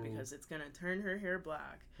hair because it's gonna turn her hair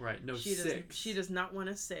black. Right. No, she 6. She does not want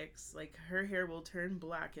a 6. Like, her hair will turn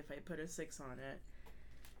black if I put a 6 on it.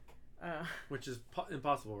 Which is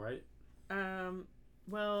impossible, right?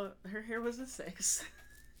 Well, her hair was a 6.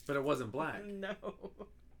 But it wasn't black. No.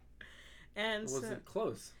 And It wasn't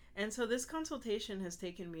close. And so this consultation has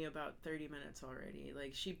taken me about 30 minutes already.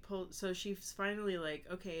 Like she's finally like,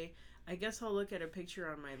 okay, I guess I'll look at a picture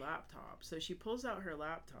on my laptop. So she pulls out her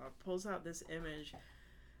laptop, pulls out this image.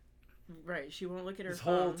 Right, she won't look at her This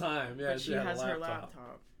phone. whole time, yeah, But she had a has her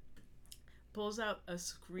laptop. Pulls out a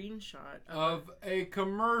screenshot Of a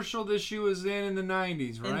commercial that she was in the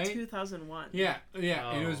 90s, right? in 2001. Yeah, and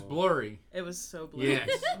it was Oh. blurry. It was so blurry. Yes.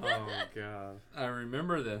 Oh god. I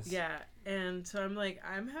remember this. Yeah, and so I'm like,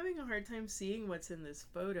 I'm having a hard time seeing what's in this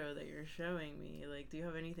photo that you're showing me. Like, do you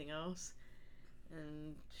have anything else?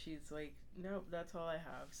 And she's like, nope, that's all I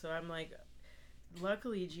have. So I'm like,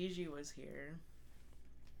 luckily Gigi was here.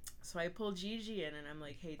 So I pull Gigi in and I'm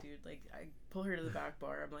like, hey dude, like I pull her to the back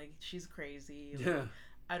bar. I'm like, she's crazy. Like, Yeah.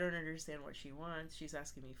 I don't understand what she wants. She's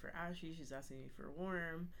asking me for Ashy. She's asking me for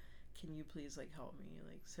Worm. Can you please like help me?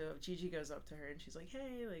 Like, so Gigi goes up to her and she's like,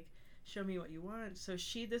 hey, like, show me what you want. So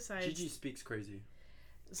she decides. Gigi speaks crazy.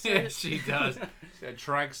 So, Yeah, she does. She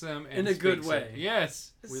attracts them and In a good speaks way. it.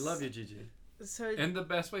 Yes. We love you, Gigi. So In the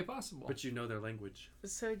best way possible. But you know their language.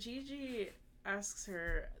 So Gigi asks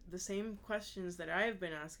her the same questions that I've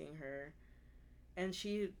been asking her, and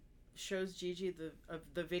she shows Gigi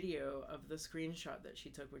the video of the screenshot that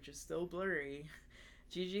she took, which is still blurry.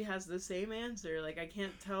 Gigi has the same answer. Like, I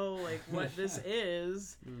can't tell like what this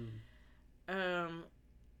is.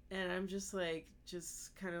 And I'm just like,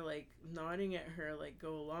 just kind of like nodding at her, like,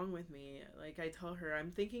 go along with me. Like, I tell her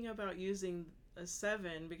I'm thinking about using a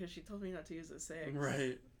 7 because she told me not to use a 6.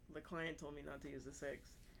 Right. The client told me not to use a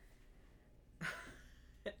 6.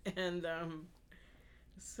 And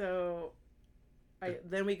so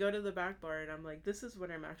then we go to the back bar and I'm like, this is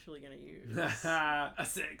what I'm actually gonna use. A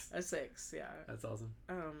 6. A 6, yeah. That's awesome.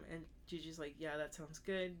 And Gigi's like, yeah, that sounds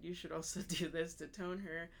good. You should also do this to tone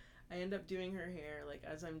her. I end up doing her hair. Like,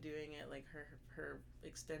 as I'm doing it, like her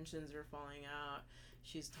extensions are falling out.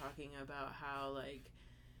 She's talking about how like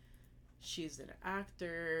she's an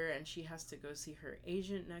actor and she has to go see her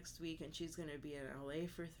agent next week and she's going to be in LA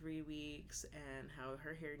for 3 weeks, and how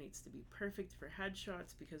her hair needs to be perfect for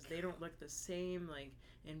headshots because they don't look the same like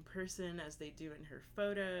in person as they do in her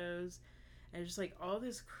photos. And just like all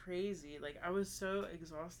this crazy, like I was so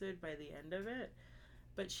exhausted by the end of it,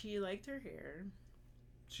 but she liked her hair.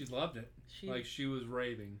 She loved it. She She was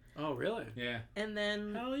raving. Oh, really? Yeah. and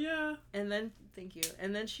then Hell yeah. thank you.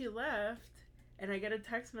 And then she left and I get a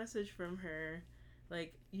text message from her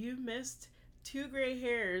like, you missed 2 gray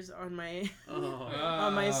hairs on my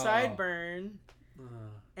on my sideburn.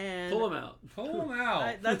 And Pull them out. Pull them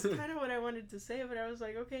out. that's kind of what I wanted to say, but I was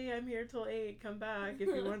like, okay, I'm here till 8. Come back if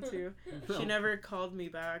you want to. She never called me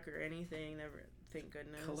back or anything. Never. Thank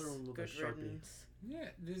goodness. Color them with a Good Sharpie. riddance. Yeah,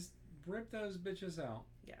 just rip those bitches out.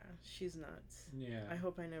 Yeah, she's nuts. Yeah. I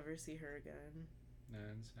hope I never see her again,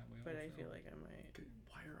 That's how we all but I feel. feel like I might.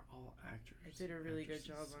 Why are all actors? I did a really good actresses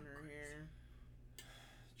job so on her crazy? hair.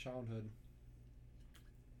 Childhood.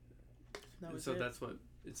 That was So it. that's what,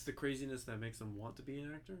 it's the craziness that makes them want to be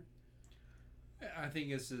an actor? I think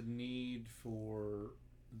it's a need for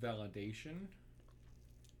validation.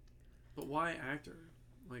 But why actor?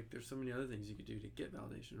 Like, there's so many other things you could do to get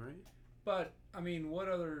validation, right? But I mean, what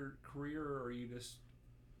other career are you just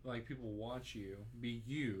like people watch you be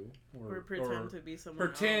you or pretend to be someone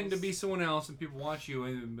pretend to else. be someone else and people watch you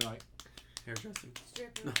and be like Hairdressing.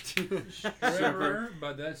 Stripper. stripper,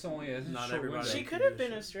 but that's only a Not short everybody. window. She could have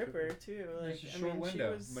been a stripper too. Like, It's a I short mean,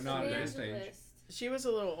 window, she was. but not at this stage. Evangelist. She was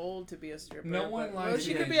a little old to be a stripper. No one but, likes well,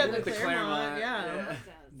 she the could be at the idea. Claremont. Yeah. Yeah.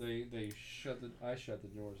 They I shut the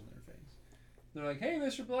doors in their face. They're like, "Hey,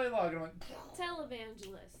 Mr. Blaylock," and I'm like,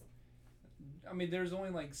 Televangelist. I mean, there's only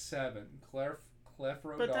like 7.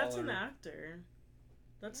 Clefro But that's Dollar, an actor.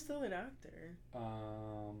 That's still an actor.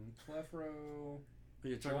 Clefro,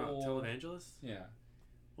 You're talking about Joel. televangelists? yeah,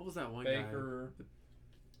 What was that one guy? Baker.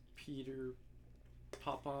 Peter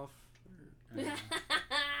Popoff? uh,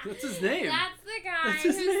 What's his name? That's the guy That's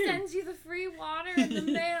his who name. sends you the free water in the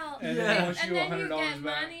mail. and Yeah. then wants And you then you $100 get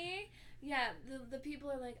back. money. Yeah, the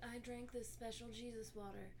people are like, I drank this special Jesus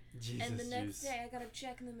water. Jesus And the next juice. day I got a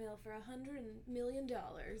check in the mail for $100 million.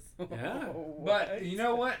 Yeah. But you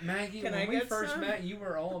know what, Maggie? Can when I we get first some? met, you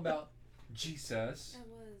were all about Jesus, I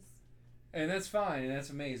was. and that's fine, and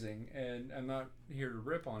that's amazing. And I'm not here to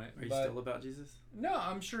rip on it. Are you but still about Jesus? no,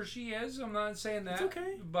 I'm sure she is. I'm not saying that. It's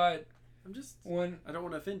okay. But I'm just. when I don't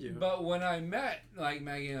want to offend you. But when I met like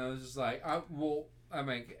Maggie, I was just like, I'm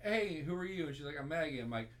like, hey, who are you? And she's like, I'm Maggie.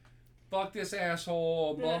 I'm like, fuck this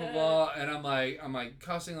asshole, blah blah blah. And I'm like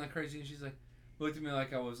cussing like crazy. And she's like, looked at me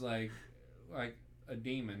like I was like a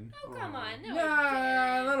demon. Oh, come on. No, Nah,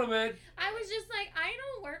 I a didn't. little bit. I was just like, I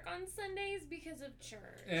don't work on Sundays because of church.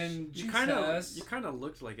 And You Jesus. kind of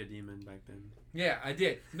looked like a demon back then. Yeah, I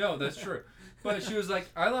did. No, that's true. But she was like,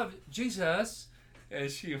 I love Jesus. And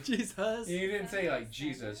she. Jesus. You didn't say like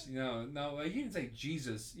Jesus. No, like, you didn't say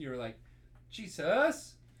Jesus. You were like,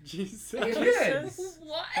 Jesus. Jesus. You did.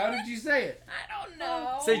 What? How did you say it? I don't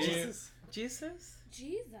know. Say Yeah. Jesus. Jesus?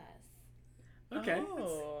 Jesus. Oh. Okay.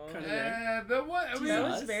 Kind of nice. But what? I mean, That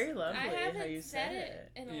was Jesus. very lovely I how haven't you said said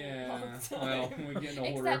it it. in a yeah. long time. Well, we're getting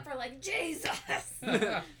older. Except for like Jesus. Jesus.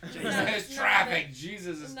 Not- It's not traffic. the-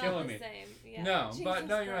 Jesus is not killing the me. Same. Yeah. No, but Jesus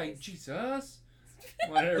no, you're like Christ. Jesus.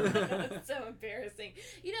 Whatever. That's so embarrassing.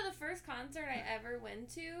 You know, the first concert I ever went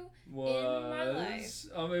to. my life.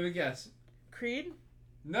 Was maybe guess. Creed?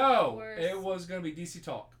 No, Worse. it was gonna be DC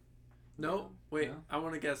Talk. No, wait. No? I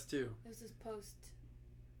want to guess too. It was his post.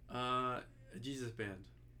 Jesus band.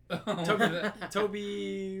 Toby,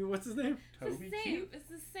 Toby, what's his name? It's Toby the same. Keith? It's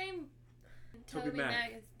the same. Toby Toby Mac.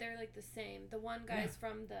 Mac. They're like the same. The one guy's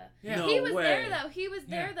from the. Yeah. No he was way. there though. He was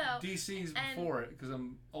there Yeah, though. DC's And- before it because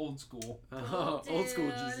I'm old school. Oh, old school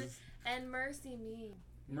dude. Jesus. And Mercy Me.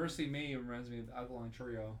 Mercy Me reminds me of the Alkaline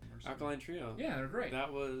Trio. Mercy Me. Alkaline Trio. Yeah, they're great.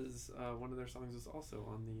 That was one of their songs was also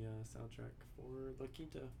on the soundtrack for La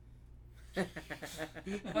Quinta.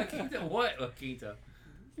 La Quinta, what? La Quinta.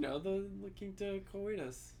 You know, the La Quinta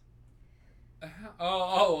Coitus.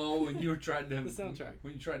 Oh, when you were trying to The soundtrack.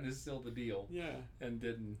 when you tried to seal the deal Yeah. and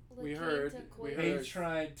didn't. La We Quinta heard- we Coitus. heard- He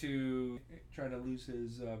tried to lose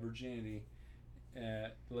his virginity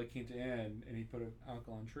at La Quinta Inn, and he put an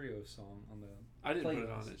Alkaline Trio song on the. I didn't put it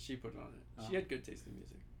on Playlist. it. She put it on it. Oh. She had good taste in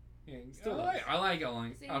music. Yeah, Still I like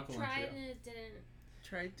Alkaline, So you Alkaline tried Trio. and it didn't.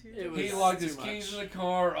 Tried to? It He was locked too his keys in much. the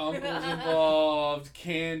car. Uncles involved.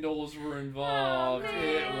 Candles were involved.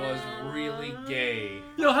 It was really gay.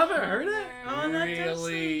 You haven't heard it? Oh, that does sound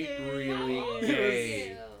Really, gay. really Oh, gay.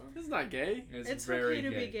 ew. It's not gay. It's very okay to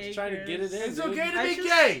gay. be gay. Just trying to get it Chris. in. It's okay to I be just-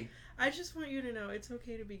 gay. I just want you to know it's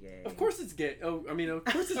okay to be gay. Of course it's gay. Oh, I mean, of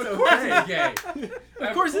course it's Of okay. course it's gay.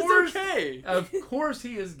 Of course it's okay. Of course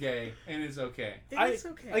he is gay, and it's okay. It's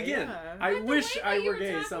okay. Again, yeah. I But the wish way I that you were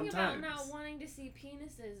gay talking sometimes. About not wanting to see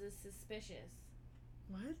penises is suspicious.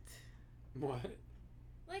 What? What?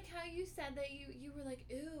 Like how you said that you were like,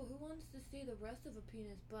 ew, who wants to see the rest of a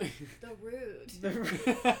penis but the root?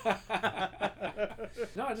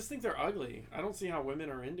 No, I just think they're ugly. I don't see how women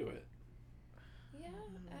are into it. Yeah,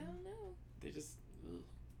 I don't know. They just ugh.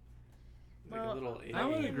 Well, like a little alien. I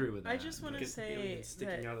would agree with that. I just want Like to an say alien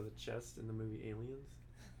sticking that out of the chest in the movie Aliens.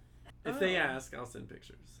 If they Oh. ask, I'll send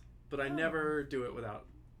pictures. But I Oh. never do it without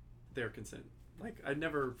their consent. Like I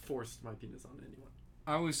never forced my penis on anyone.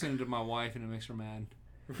 I always send it to my wife, and it makes her mad.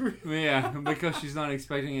 Yeah, because she's not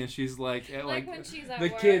expecting it. She's like, at Like when she's at the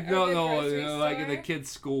work kid, or no, the no, grocery like at the store. kid's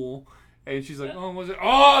school, and she's like, oh, was it?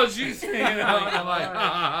 Oh, she's, you know, and I'm like, ha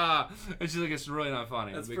ha ha, and she's like, it's really not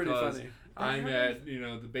funny. That's because pretty funny. I'm at,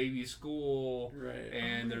 the baby school, Right.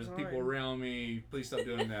 and Oh my there's God. people around me. Please stop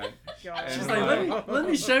doing that. God. And She's I'm like, like, let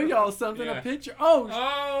me show y'all something, Yeah. a picture. Oh,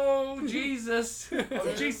 Oh, Jesus.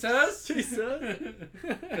 Oh, Jesus. Jesus.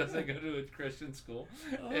 Because I go to a Christian school.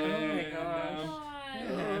 Oh and, my gosh. God.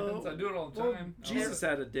 yeah, I do it all the Well, time. Jesus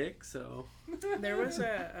had a dick, so. There was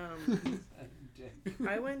a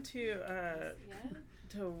I went to Yeah.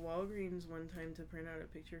 to Walgreens one time to print out a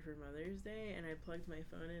picture for Mother's Day, and I plugged my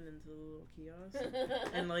phone into the little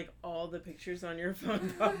kiosk, and like all the pictures on your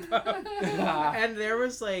phone popped up, and there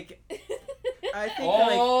was like I think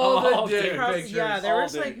like all the dick prob- pictures. yeah, there all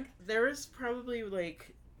was dick. like there was probably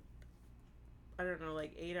like I don't know,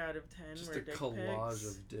 like 8 out of 10 Just were a dick collage pics.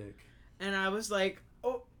 of dick. And I was like,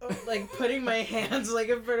 oh, like putting my hands like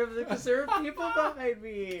in front of the, because there were people behind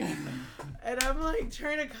me, and I'm like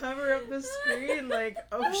trying to cover up the screen, like,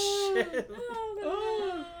 oh shit,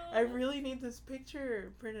 Oh, I really need this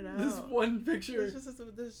picture printed out. This one picture It's just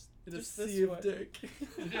this, in a just this sea of one. dick.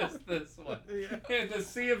 Just this one. Yeah. In the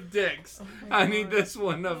sea of dicks. Oh my I need God. this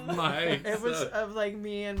one of my. It was of like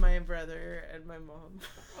me and my brother and my mom.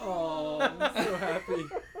 Oh, I'm so happy.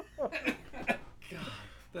 God,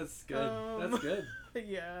 that's good. That's good.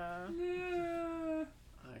 Yeah. Yeah.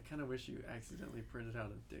 I kind of wish you accidentally printed out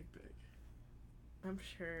a dick pic. I'm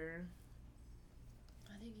sure.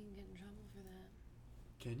 I think you can get in trouble for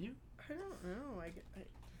that. Can you? I don't know.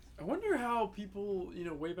 I wonder how people,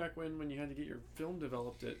 way back when you had to get your film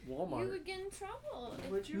developed at Walmart. You would get in trouble.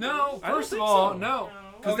 Would you? No, I don't first of think all, so. no.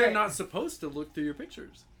 Because Okay. they're not supposed to look through your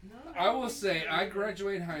pictures. I will say, I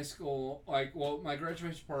graduated high school, my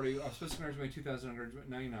graduation party, I was supposed to graduate in 2000, I graduated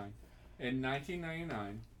in 99. In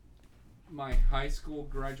 1999, my high school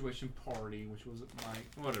graduation party, which was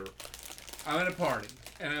whatever, I'm at a party,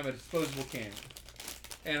 and I have a disposable cannon.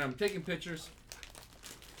 and I'm taking pictures,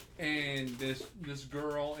 and this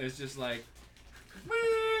girl is just like,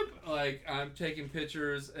 boop, like I'm taking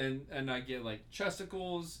pictures, and I get like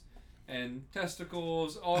chesticles and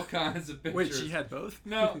testicles, all kinds of pictures. Wait, she had both?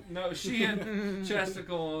 No, she had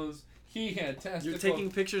chesticles. He had testicles. You're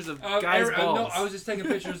taking pictures of guys' balls. No, I was just taking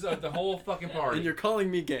pictures of the whole fucking party. And you're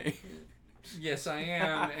calling me gay. Yes, I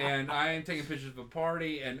am, and I am taking pictures of a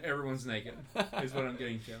party, and everyone's naked. Is what I'm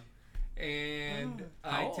getting to. And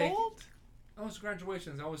How I old? I was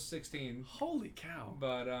graduations. I was 16. Holy cow.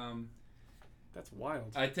 But That's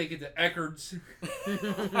wild. I take it to Eckerd's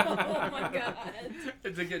Oh my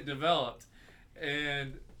god. to get developed,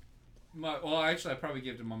 and actually I probably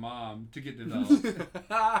gave it to my mom to get developed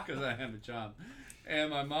because I had a job, and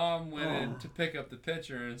my mom went in to pick up the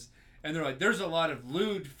pictures, and they're like, "There's a lot of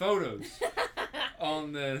lewd photos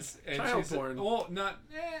on this," and Child she said, porn. "Well,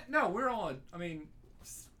 no, we're all. I mean,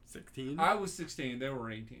 16? I was 16. They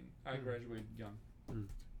were 18. I graduated young,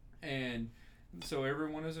 and so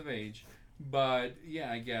everyone is of age." But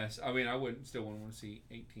yeah, I guess. I mean, I wouldn't want to see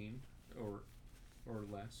 18 or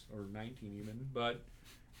less, or 19 even. But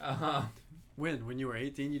When you were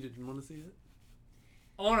 18, you didn't want to see it?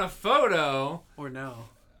 on a photo, Or now?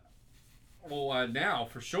 well, now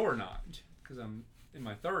for sure not, because I'm in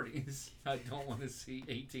my 30s. I don't want to see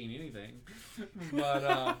 18 anything.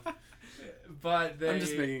 But they. I'm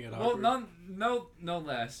just making it well, awkward. no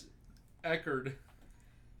less.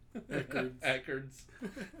 Eckerd's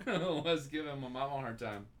was giving my mom a hard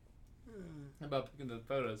time about picking the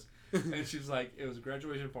photos, and she was like, "It was a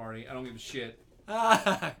graduation party. I don't give a shit.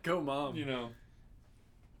 Go, Mom. You know,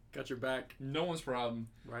 Got your back. no one's problem."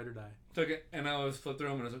 Ride or die. Took it, and I was flipped through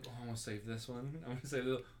them, and I was like, "Oh, I'm gonna save this one. I'm gonna save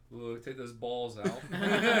this. Look, take those balls out.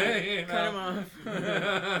 You Cut them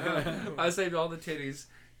off. I saved all the titties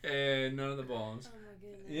and none of the balls. Oh my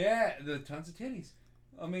goodness. Yeah, the tons of titties.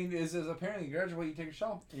 I mean, is apparently you graduate, you take a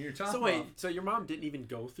shot, and your top So wait, off. so your mom didn't even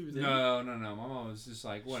go through this? No. My mom was just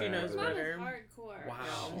like, She whatever. knows His mom is better. hardcore.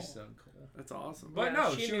 Wow. She's so cool. That's awesome. But Yeah,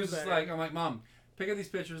 no, she she knew was just better. like, I'm like, Mom, pick up these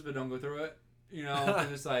pictures, but don't go through it. You know,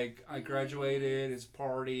 'cause it's like, I graduated, it's a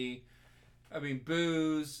party. I mean,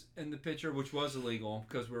 booze in the picture, which was illegal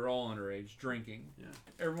because we were all underage, drinking. Yeah.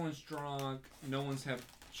 Everyone's drunk. No one's have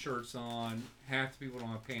shirts on. Half the people don't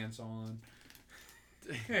have pants on.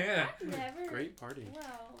 Yeah. I've never. Great party.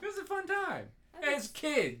 Well, It was a fun time. I've As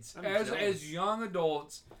kids, I'm as jealous. young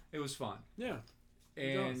adults, it was fun. Yeah.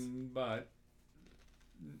 jealous. But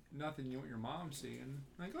nothing you want your mom seeing.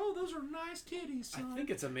 Like, oh, those are nice titties, son. I think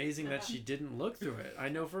it's amazing that she didn't look through it. I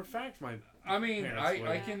know for a fact my I mean, parents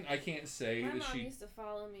would. I can't say my that mom she. used to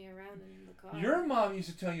follow me around in the car. Your mom used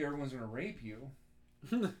to tell you everyone's gonna rape you,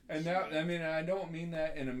 and that I mean I don't mean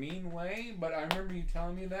that in a mean way, but I remember you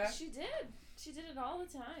telling me that. She did. She did it all the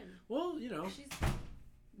time. Well, you know, She's.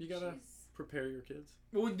 you gotta she's- prepare your kids.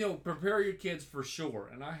 Well, no, prepare your kids for sure.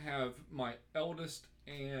 And I have my eldest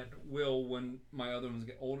and will when my other ones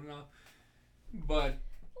get old enough. But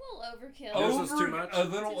A little overkill. Yours was too much? a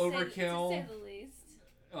little to overkill. say the least.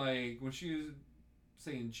 Like when she was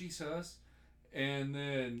saying Jesus, and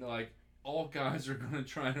then like all guys are gonna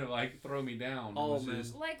try to like throw me down. All It was men.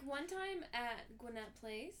 just- Like one time at Gwinnett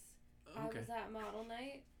Place, I Okay. was at model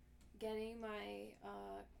night getting my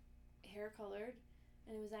hair colored,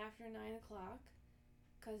 and it was after 9:00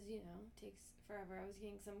 because you know it takes forever. I was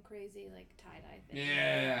getting some crazy like tie-dye thing. in my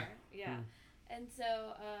Yeah. hair. Yeah. And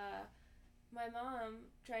so my mom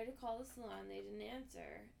tried to call the salon. They didn't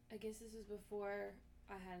answer. I guess this was before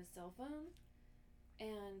I had a cell phone,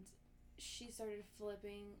 and she started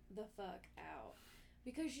flipping the fuck out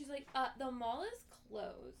because she's like, the mall is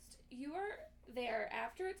closed. You are there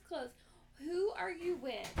after it's closed. Who are you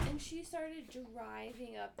with? And she started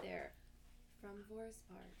driving up there from Forest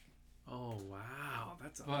Park. Oh wow,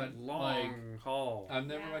 that's a But, long like, haul. I've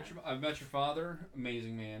never met your. I've met your father.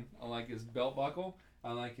 Amazing man. I like his belt buckle.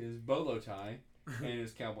 I like his bolo tie and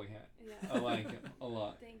his cowboy hat. Yeah. I like him a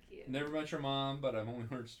lot. Thank you. Never met your mom, but I've only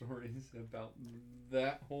heard stories about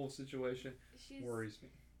that whole situation. She's Worries me.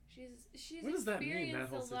 she's What does that mean,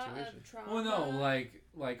 experienced that whole a lot situation? of trauma. Well, no,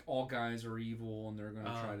 like all guys are evil and they're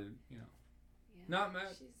gonna try to, you know, Yeah. not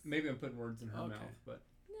She's- maybe I'm putting words in her Okay. mouth, but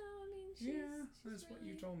No, I mean she's. yeah, she's that's what you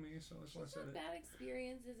really- told me, so that's why I She's said had it. bad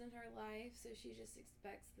experiences in her life, so she just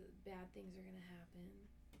expects that bad things are gonna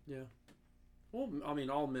happen. Well, I mean,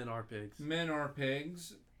 all men are pigs. Men are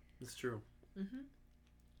pigs. It's true. Mm-hmm.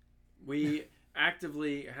 We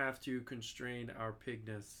actively have to constrain our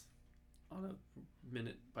pigness on a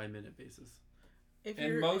minute by minute basis, If And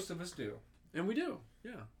you're most of us do. and we do.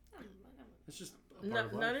 Yeah, I'm it's just a part not,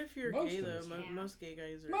 of not life. if you're Most gay of though. us. Yeah. Most gay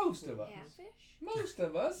guys are. Most of us. catfish. Most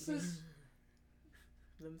of us is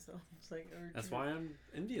themselves. Like, or That's why I'm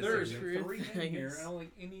envious There's of you. 3 I in here. guess. I don't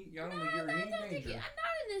think any. I don't No, think you're in I any don't think danger.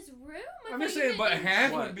 not in this room. I I'm thought just you saying, but meant in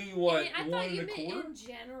half What? would be what I one thought and you a meant quarter. in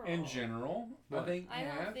general. In general, I What? think I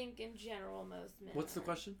half. don't think in general most men. What's the are.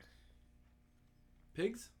 question?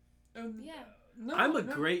 Pigs? Yeah. No, I'm a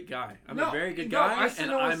no. great guy. I'm No, a very good no, guy, I said,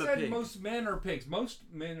 and no, I I'm a said pig. most men are pigs. Most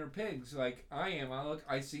men are pigs. Like I am.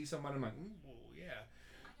 I see somebody. I'm like, ooh, yeah.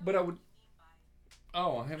 But I would.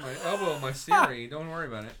 Oh, I have my elbow on my Siri. Don't worry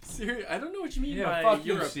about it. Siri, I don't know what you mean Yeah, by fuck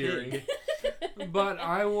you're you, a Siri. pig. But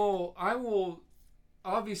I will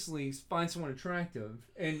obviously find someone attractive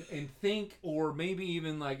and think, or maybe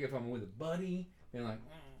even like if I'm with a buddy and like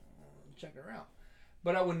check her out.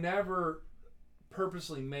 But I would never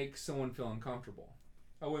purposely make someone feel uncomfortable.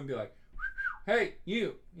 I wouldn't be like, hey,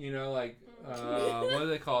 you know, like what do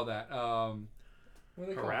they call that? What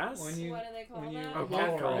do they Harass? call it? When you What do they call when you that? Oh, holler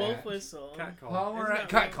cat call. at- wolf whistle. Cat call. holler Isn't at that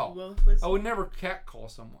cat wolf- call. Wolf whistle. I would never cat call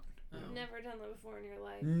someone. Oh. Never done that before in your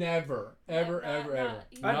life. Never, ever, Not- ever, not- ever.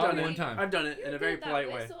 you've I've Not done one it. time. I've done it You're in a good very at that polite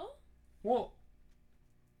way. whistle. Well,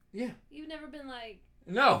 yeah. You've never been like,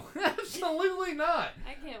 No, absolutely not.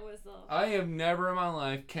 I can't whistle. I have never in my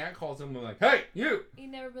life cat called someone like, hey, you.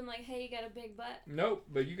 You've never been like, hey, you got a big butt. Nope,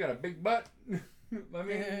 but you got a big butt. I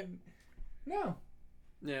mean, no.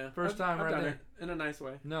 Yeah. First time I've right done there. it in a nice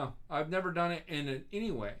way. No, I've never done it in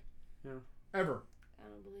any way. Yeah. Ever. I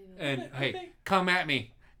don't believe it. And I hey, think- come at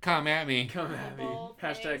me. Come at me. Come at me. Bold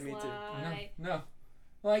Hashtag face me too. lie. No.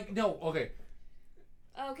 Like, no, okay.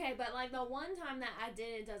 Okay, but like the one time that I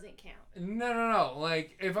did it doesn't count. No.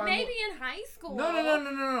 Like, if I'm. Maybe in high school.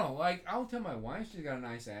 No. Like, I'll tell my wife she's got a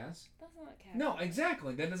nice ass. That's not count. No,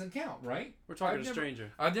 exactly. That doesn't count, right? We're talking I've to a never-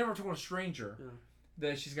 stranger. I've never told a stranger Yeah.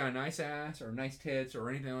 that she's got a nice ass or nice tits or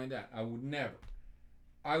anything like that. I would never.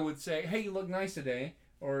 I would say, hey, you look nice today.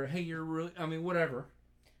 Or, hey, you're really, I mean, whatever.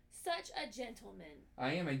 Such a gentleman.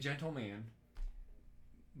 I am a gentleman.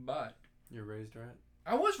 But You're raised right.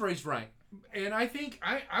 I was raised right. And I think,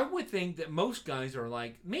 I would think that most guys are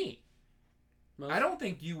like me. Most- I don't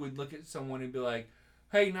think you would look at someone and be like,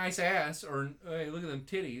 hey, nice ass. Or, hey, look at them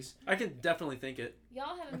titties. I can definitely think it.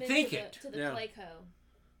 Y'all haven't been Think to it. the Yeah. Clayco.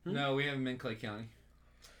 Hmm? No, we haven't been Clay County.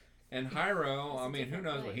 And Hyro, It's I a mean, who different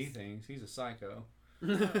knows what he place. thinks? He's a psycho.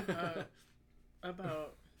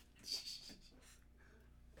 About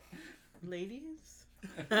ladies.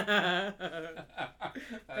 I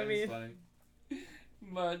mean- funny.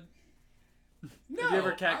 But no, Have you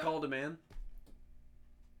ever catcalled a man?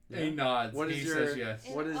 He nods. What is he your- says yes.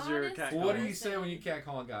 An What is your honest cat Well, what do call? you say when you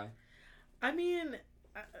catcall a guy? I mean,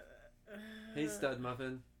 Hey, stud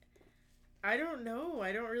muffin. I don't know.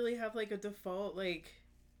 I don't really have like a default like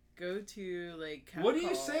go to like. Cat What do you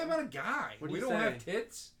call. say about a guy? What do We you don't say? have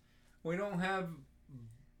tits. We don't have.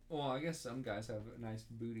 Well, I guess some guys have a nice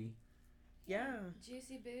booty. Yeah.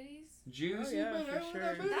 Juicy booties. Juicy, yeah, but for I don't sure.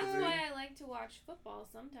 have booty. That's why I like to watch football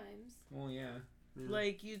sometimes. Well, yeah. Yeah.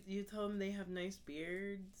 Like you tell them they have nice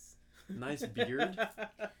beards. Nice beard.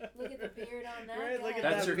 Look at the beard on that Right, guy. look at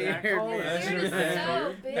That's that your cat beard, call? man. That's Beard your is cat so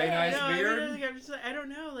beard. big. Hey, nice No, beard. I'm just like, I don't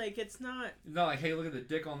know. Like it's not. Not like, hey, look at the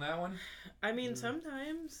dick on that one. I mean, Mm.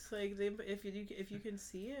 sometimes like they if you can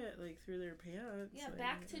see it like through their pants. Yeah, like,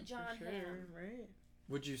 back to for John sure, Hamm. right?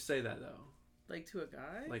 Would you say that though? Like to a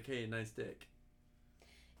guy. Like, hey, nice dick.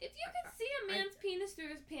 If you could see a man's penis through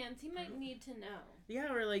his pants, he might need to know.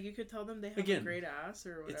 Yeah, or like you could tell them they have Again, a great ass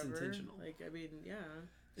or it's whatever. intentional. Like I mean, yeah.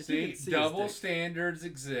 If you See, can see his double dick. standards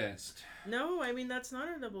exist. No, I mean that's not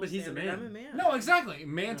a double But he's a standard. man. I'm a man. No, exactly.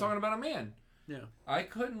 Man Yeah. talking about a man. Yeah. I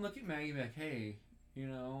couldn't look at Maggie and be like, hey, you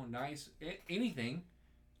know, nice, anything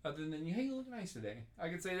other than, hey, you look nice today. I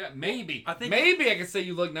could say that. Maybe. I think- Maybe I could say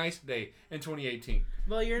you look nice today in 2018.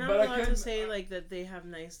 Well, you're not But I allowed to couldn't- say like that they have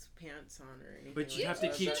nice pants on or anything. But you like have to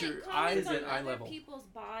that. keep That's- your shouldn't comment eyes on at eye other level. people's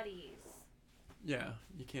bodies Yeah,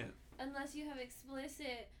 you can't. unless you have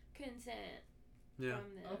explicit consent Yeah.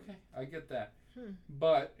 from them. Okay, I get that. Hmm.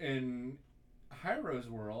 But in Hyro's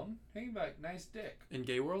world, hey, like, nice dick. In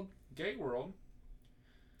gay world, Gay world,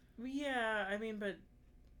 Yeah, I mean, but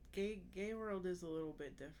gay world is a little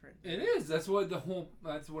bit different. it is. That's what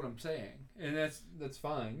I'm saying. And that's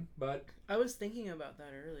fine. But I was thinking about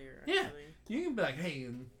that earlier. Yeah. Actually. you can be like, hey,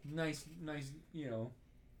 nice, you know,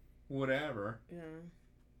 whatever. Yeah.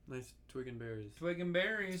 nice twig and berries. Twig and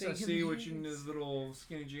berries. I Twig and see what you in berries. those little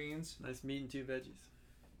skinny jeans. Nice meat and 2 veggies.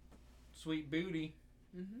 Sweet booty.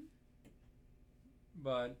 Mhm.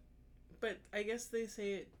 But But I guess they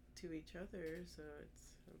say it to each other, so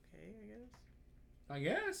it's okay. I guess. I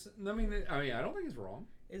guess. I mean, I don't think it's wrong.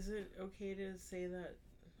 Is it okay to say that?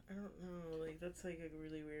 I don't know. Like that's like a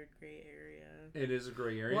really weird gray area. It is a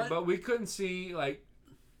gray area, What? but we couldn't see like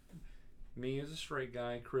Me as a straight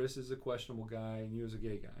guy, Chris is a questionable guy, and you as a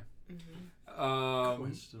gay guy.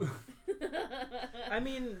 Question. I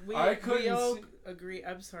mean, we I couldn't all see- agree.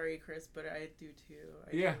 I'm sorry, Chris, but I do too.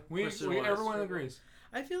 Yeah, we Question-wise, everyone struggle. agrees.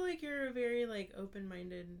 I feel like you're a very like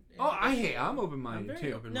open-minded. Oh, I'm I'm open-minded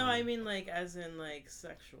very too. open- No, I mean like as in like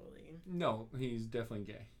sexually. No, he's definitely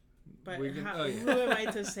gay. But We can- how, oh, yeah. who am I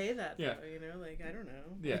to say that? Yeah. Though, you know, like I don't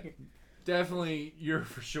know. Yeah, definitely, you're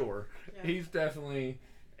for sure. Yeah. He's definitely,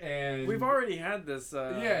 and We've already had this.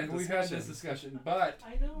 yeah, we've had this discussion. discussion. But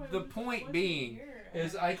I know. The point being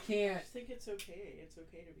is, I can't. just think it's okay. It's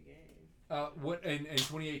okay to be gay. What in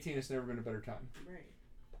 2018, it's never been a better time. Right.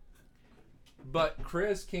 But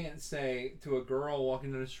Chris can't say to a girl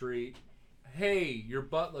walking down the street, "Hey, your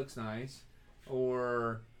butt looks nice,"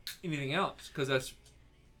 or anything else, because that's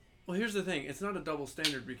Well, here's the thing. It's not a double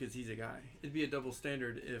standard because he's a guy. It'd be a double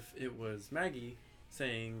standard if it was Maggie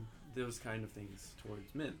saying those kind of things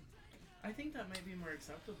towards men. I think that might be more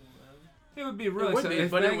acceptable though. it would be really. would so be,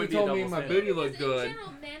 if but it Maggie would be a told me double my standard. booty looked Because good, in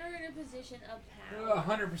general, men are in a position of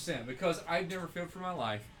power. 100%, because I never feel for my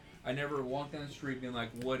life. I never walk down the street being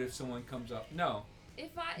like, "What if someone comes up?" No.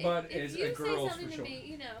 If I, But if as you a girl, say something for to sure. me,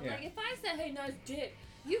 you know, Yeah. like if I said, "Hey, nice dick,"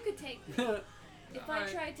 you could take me. If I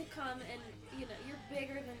tried to come and, you know, you're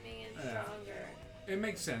bigger than me and Yeah. stronger. It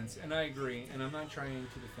makes sense, and I agree, and I'm not trying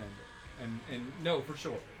to defend it. And no, for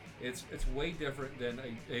sure, it's way different than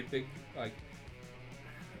a big like.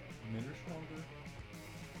 Men are stronger.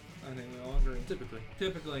 I think we all agree. Typically.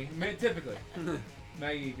 Typically,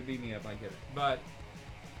 Maggie can beat me up. I get it, but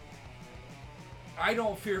I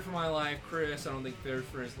don't fear for my life. Chris, I don't think fears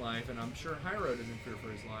for his life, and I'm sure Hyro doesn't fear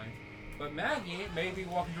for his life. But Maggie may be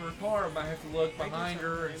walking to her car, but I have to look behind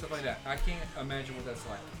her and stuff like that. I can't imagine what that's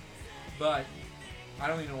like. But I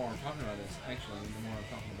don't even know why we're talking about this. Actually, the more I'm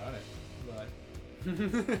talking about it,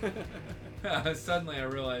 but suddenly I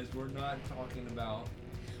realized we're not talking about.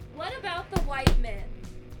 What about the white men?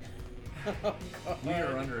 Oh God. We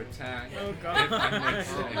are under attack. Oh If I may God.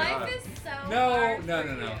 say. Life is so No, hard no, for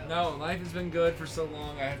no, no, you. no. Life has been good for so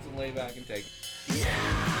long. I have to lay back and take it.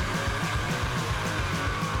 Yeah.